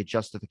we had to get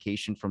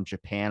justification from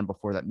Japan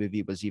before that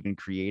movie was even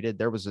created.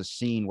 There was a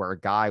scene where a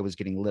guy was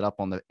getting lit up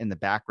in the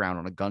background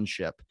on a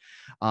gunship.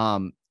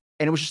 And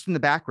it was just in the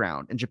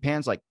background. And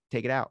Japan's like,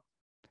 take it out.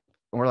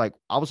 And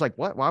I was like,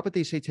 what? Why would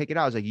they say take it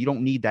out? I was like, you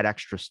don't need that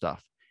extra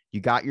stuff.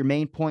 You got your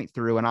main point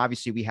through. And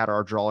obviously we had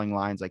our drawing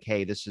lines like,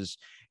 hey,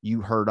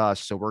 you heard us,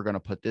 so we're going to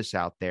put this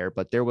out there.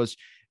 But there was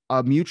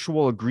a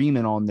mutual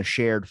agreement on the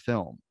shared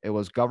film. It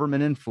was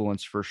government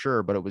influence for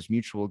sure, but it was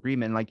mutual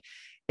agreement. Like,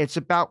 it's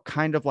about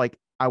kind of like,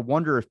 I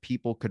wonder if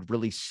people could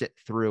really sit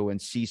through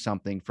and see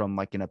something from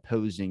like an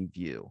opposing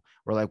view,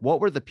 or like, what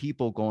were the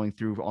people going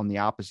through on the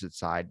opposite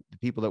side, the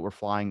people that were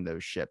flying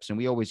those ships? And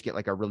we always get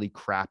like a really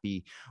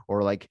crappy,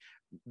 or like,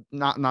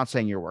 not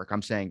saying your work,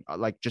 I'm saying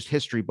like just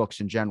history books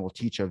in general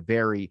teach a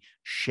very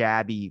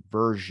shabby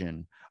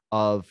version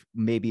of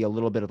maybe a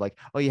little bit of like,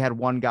 oh, you had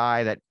one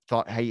guy that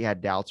thought he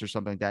had doubts or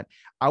something like that.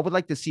 I would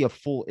like to see a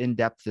full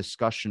in-depth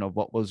discussion of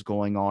what was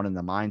going on in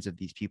the minds of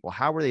these people.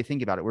 How were they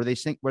thinking about it? Were they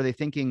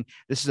thinking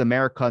this is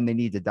America and they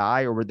need to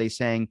die? Or were they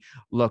saying,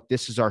 look,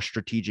 this is our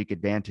strategic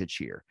advantage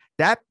here?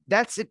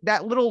 That's it.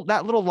 That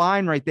little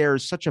line right there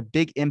is such a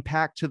big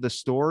impact to the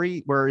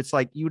story, where it's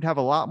like you would have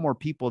a lot more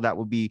people that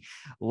would be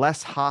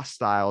less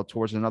hostile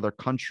towards another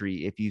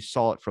country if you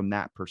saw it from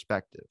that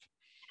perspective.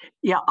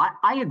 Yeah,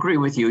 I agree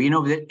with you.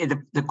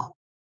 The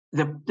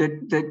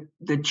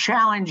the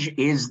challenge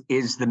is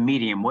the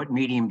medium. What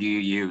medium do you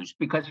use?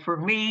 Because for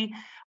me,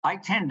 I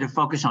tend to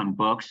focus on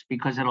books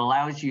because it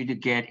allows you to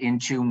get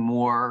into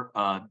more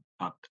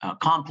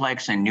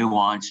complex and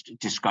nuanced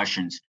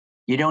discussions.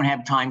 You don't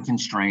have time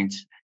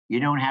constraints. You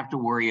don't have to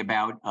worry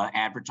about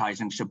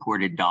advertising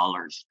supported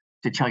dollars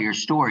to tell your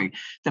story.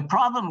 The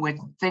problem with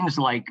things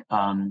like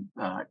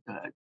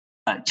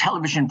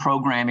television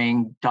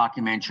programming,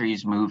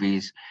 documentaries,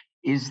 movies,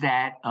 is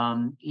that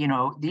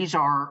these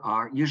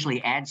are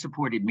usually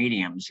ad-supported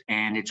mediums,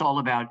 and it's all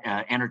about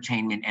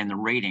entertainment and the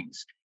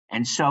ratings.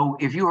 And so,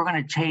 if you are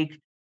going to take,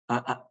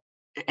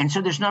 and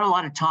so there's not a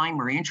lot of time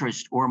or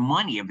interest or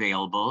money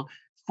available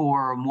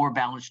for a more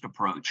balanced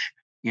approach.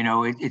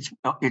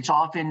 It's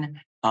often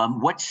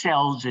what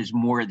sells is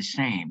more of the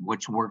same,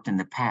 what's worked in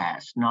the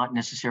past, not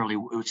necessarily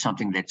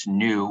something that's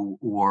new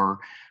or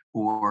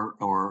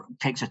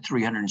takes a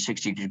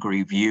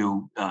 360-degree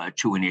view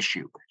to an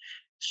issue.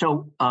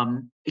 So,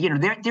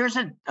 there's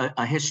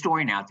a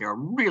historian out there, a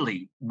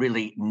really,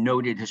 really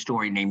noted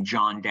historian named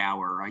John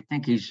Dower. I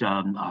think he's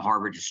a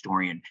Harvard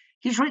historian.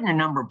 He's written a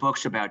number of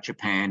books about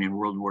Japan and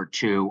World War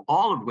II,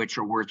 all of which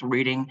are worth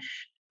reading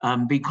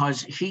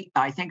because he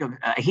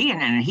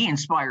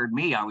inspired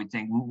me, I would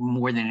think,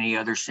 more than any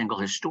other single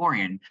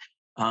historian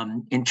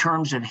in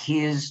terms of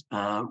his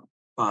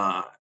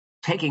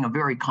taking a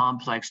very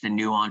complex and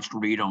nuanced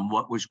read on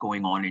what was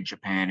going on in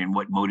Japan and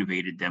what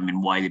motivated them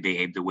and why they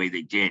behaved the way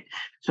they did.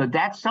 So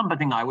that's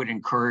something I would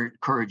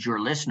encourage your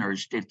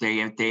listeners, if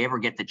they ever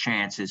get the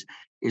chance, is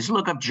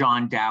look up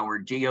John Dower,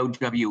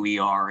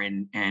 Dower,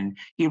 and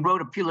he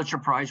wrote a Pulitzer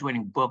Prize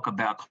winning book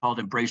called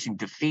Embracing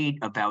Defeat,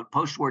 about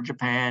post-war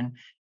Japan.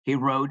 He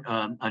wrote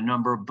a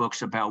number of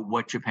books about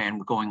what Japan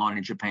was going on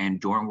in Japan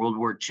during World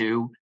War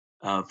II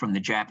from the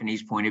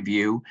Japanese point of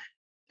view.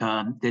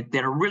 That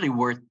are really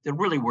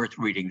worth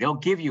reading. They'll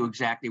give you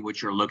exactly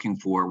what you're looking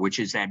for, which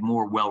is that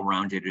more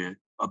well-rounded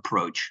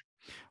approach.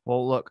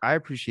 Well, look, I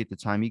appreciate the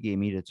time you gave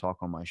me to talk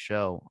on my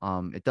show.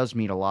 It does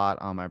mean a lot.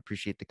 I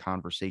appreciate the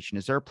conversation.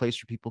 Is there a place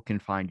where people can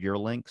find your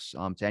links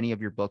to any of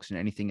your books and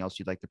anything else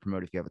you'd like to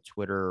promote if you have a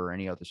Twitter or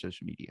any other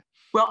social media?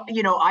 Well,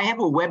 I have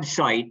a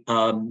website,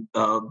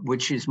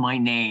 which is my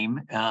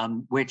name,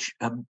 which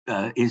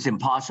is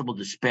impossible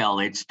to spell.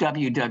 It's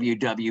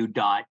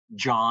www.john,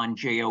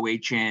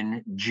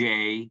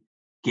 J-O-H-N-J,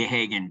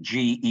 Geoghegan,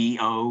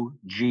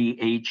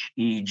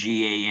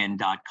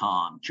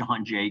 Geoghegan.com,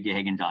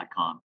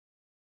 johnjgeoghegan.com.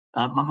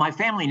 My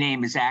family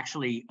name is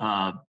actually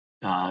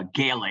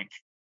Gaelic,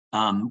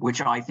 which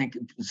I think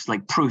is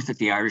like proof that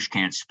the Irish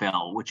can't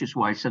spell, which is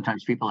why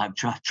sometimes people have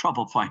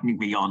trouble finding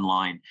me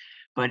online.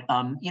 But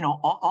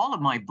all of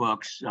my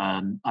books,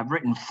 I've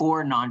written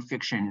 4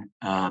 nonfiction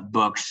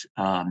books,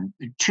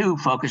 2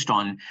 focused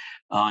on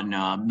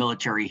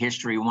military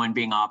history, one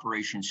being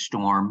Operation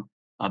Storm,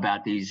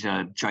 about these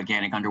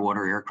gigantic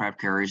underwater aircraft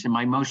carriers, and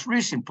my most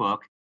recent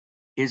book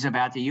is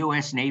about the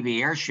U.S.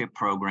 Navy airship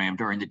program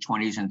during the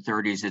 20s and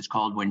 30s. It's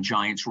called When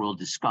Giants Ruled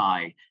the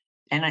Sky.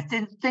 And I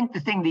think the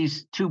thing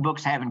these 2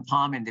 books have in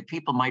common that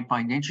people might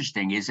find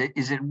interesting is it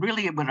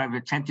really what I've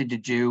attempted to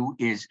do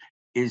is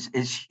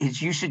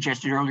you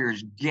suggested earlier,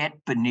 is get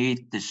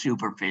beneath the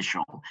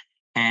superficial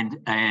and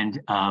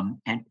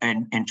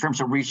in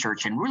terms of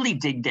research, and really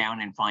dig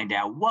down and find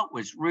out what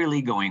was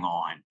really going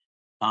on.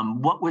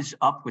 What was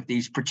up with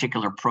these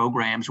particular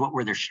programs? What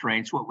were their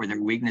strengths? What were their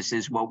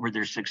weaknesses? What were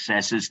their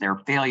successes, their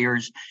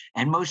failures?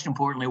 And most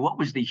importantly, what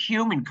was the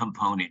human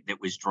component that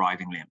was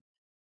driving them?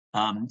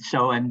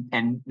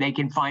 And they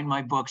can find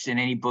my books in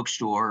any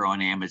bookstore or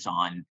on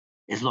Amazon,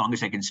 as long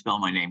as I can spell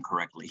my name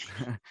correctly.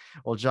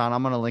 Well, John,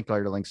 I'm going to link all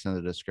your links in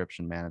the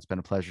description, man. It's been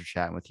a pleasure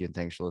chatting with you, and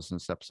thanks for listening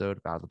to this episode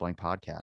of Out of the Blank Podcast.